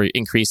approach where you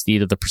increase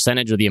either the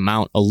percentage or the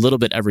amount a little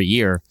bit every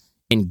year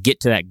and get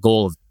to that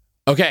goal.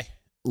 Okay.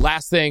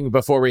 Last thing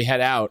before we head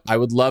out, I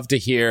would love to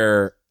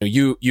hear,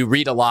 you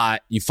read a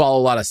lot, you follow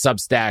a lot of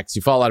Substacks,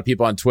 you follow a lot of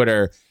people on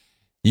Twitter,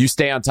 you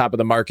stay on top of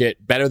the market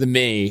better than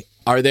me.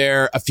 Are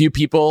there a few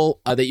people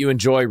that you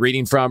enjoy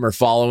reading from or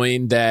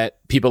following that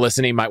people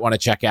listening might want to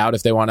check out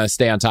if they want to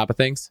stay on top of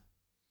things?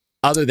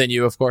 Other than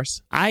you, of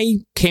course. I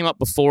came up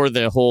before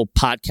the whole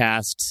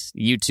podcast,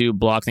 YouTube,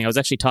 blog thing. I was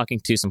actually talking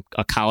to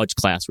a college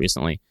class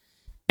recently.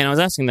 And I was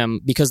asking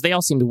them, because they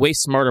all seemed way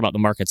smarter about the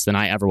markets than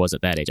I ever was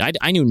at that age.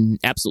 I knew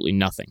absolutely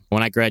nothing.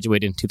 When I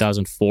graduated in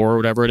 2004 or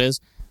whatever it is,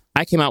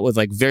 I came out with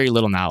like very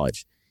little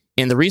knowledge.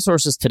 And the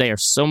resources today are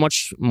so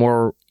much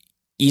more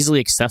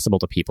easily accessible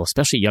to people,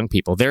 especially young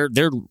people.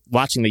 They're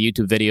watching the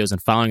YouTube videos and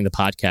following the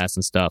podcasts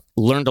and stuff.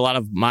 Learned a lot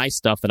of my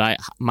stuff that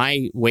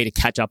my way to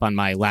catch up on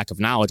my lack of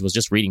knowledge was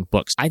just reading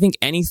books. I think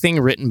anything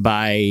written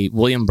by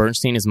William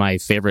Bernstein is my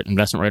favorite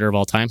investment writer of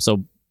all time.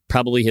 So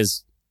probably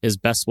his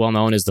best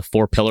well-known is The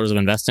 4 Pillars of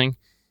Investing,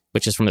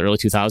 which is from the early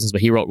 2000s, but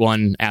he wrote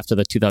one after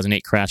the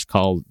 2008 crash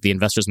called The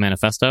Investor's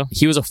Manifesto.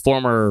 He was a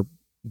former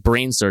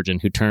brain surgeon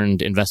who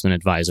turned investment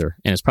advisor,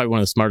 and is probably one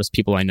of the smartest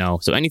people I know.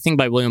 So anything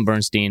by William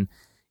Bernstein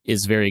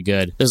is very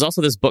good. There's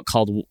also this book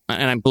called,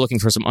 and I'm looking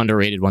for some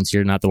underrated ones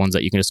here, not the ones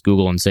that you can just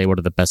Google and say, what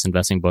are the best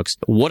investing books?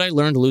 What I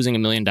Learned Losing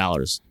 $1 Million,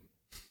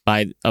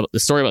 by the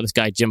story about this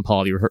guy, Jim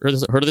Paul. Have you heard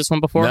of this one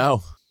before?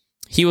 No.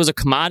 He was a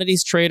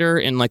commodities trader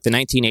in like the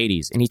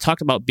 1980s, and he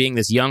talked about being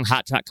this young,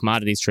 hotshot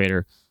commodities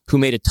trader who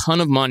made a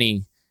ton of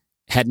money,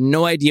 had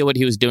no idea what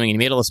he was doing, and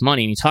he made all this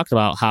money, and he talked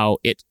about how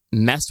it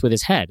messed with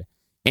his head.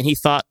 And he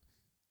thought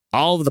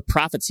all of the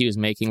profits he was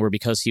making were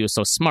because he was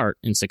so smart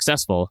and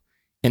successful.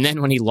 And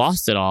then when he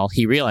lost it all,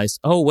 he realized,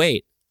 oh,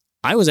 wait,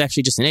 I was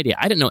actually just an idiot.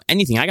 I didn't know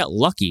anything. I got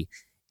lucky.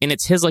 And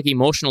it's his like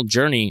emotional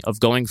journey of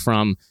going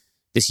from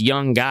this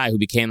young guy who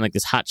became like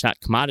this hotshot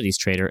commodities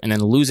trader and then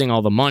losing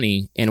all the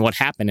money, and what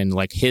happened, and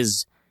like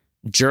his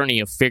journey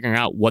of figuring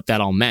out what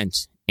that all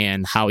meant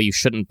and how you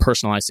shouldn't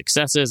personalize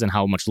successes and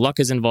how much luck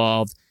is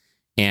involved,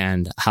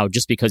 and how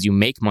just because you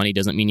make money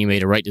doesn't mean you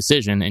made a right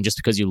decision, and just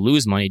because you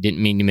lose money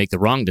didn't mean you make the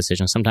wrong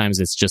decision. Sometimes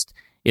it's just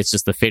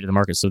the fate of the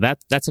market. So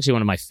that's actually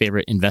one of my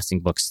favorite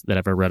investing books that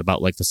I've ever read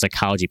about, like the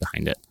psychology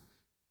behind it.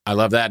 I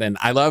love that. And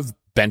I love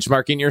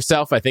benchmarking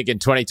yourself. I think in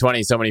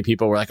 2020, so many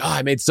people were like, oh,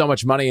 I made so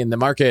much money in the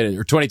market,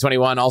 or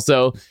 2021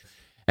 also.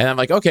 And I'm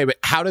like, okay, but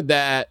how did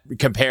that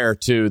compare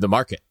to the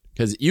market?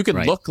 Because you can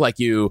look like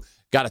you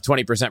got a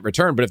 20%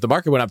 return, but if the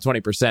market went up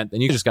 20%,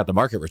 then you just got the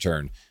market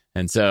return.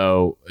 And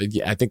so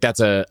I think that's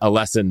a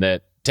lesson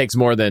that takes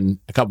more than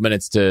a couple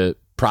minutes to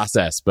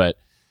process, but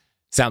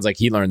sounds like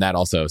he learned that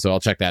also. So I'll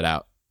check that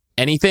out.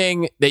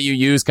 Anything that you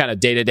use kind of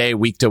day to day,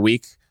 week to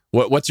week?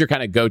 What's your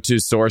kind of go-to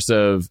source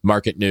of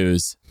market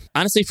news?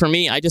 Honestly, for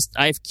me, I've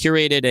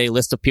curated a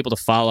list of people to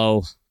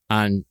follow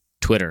on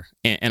Twitter.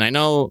 And I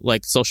know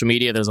like social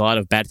media, there's a lot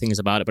of bad things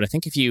about it, but I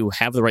think if you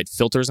have the right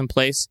filters in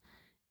place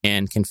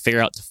and can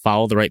figure out to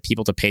follow the right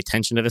people to pay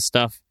attention to this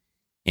stuff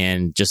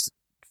and just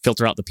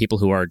filter out the people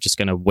who are just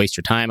going to waste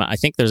your time, I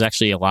think there's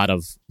actually a lot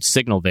of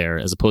signal there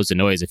as opposed to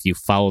noise if you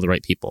follow the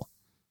right people.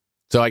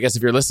 So I guess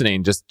if you're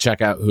listening, just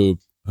check out who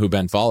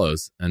Ben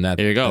follows. And there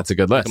you go. That's a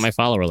good list. Look at my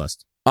follower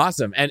list.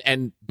 Awesome.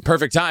 And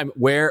perfect time.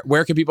 Where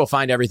can people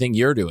find everything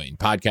you're doing?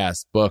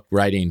 Podcast, book,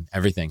 writing,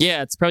 everything?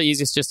 Yeah, it's probably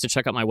easiest just to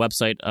check out my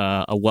website,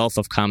 A Wealth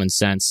of Common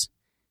Sense.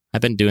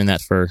 I've been doing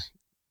that for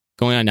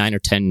going on 9 or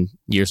 10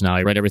 years now.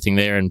 I write everything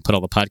there and put all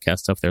the podcast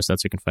stuff there, so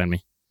that's where you can find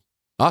me.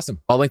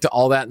 Awesome. I'll link to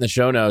all that in the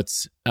show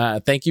notes.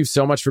 Thank you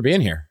so much for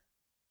being here.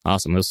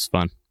 Awesome. This was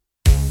fun.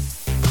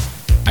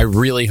 I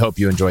really hope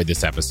you enjoyed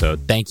this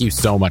episode. Thank you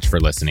so much for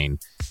listening.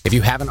 If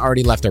you haven't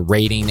already left a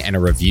rating and a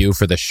review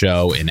for the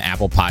show in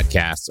Apple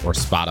Podcasts or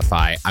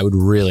Spotify, I would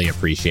really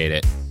appreciate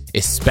it,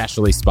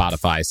 especially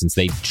Spotify, since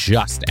they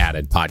just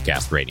added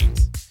podcast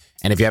ratings.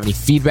 And if you have any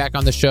feedback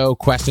on the show,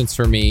 questions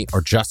for me,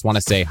 or just want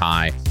to say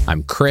hi,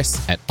 I'm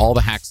Chris at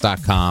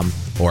allthehacks.com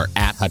or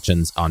at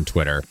Hutchins on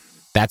Twitter.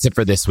 That's it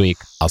for this week.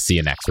 I'll see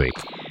you next week.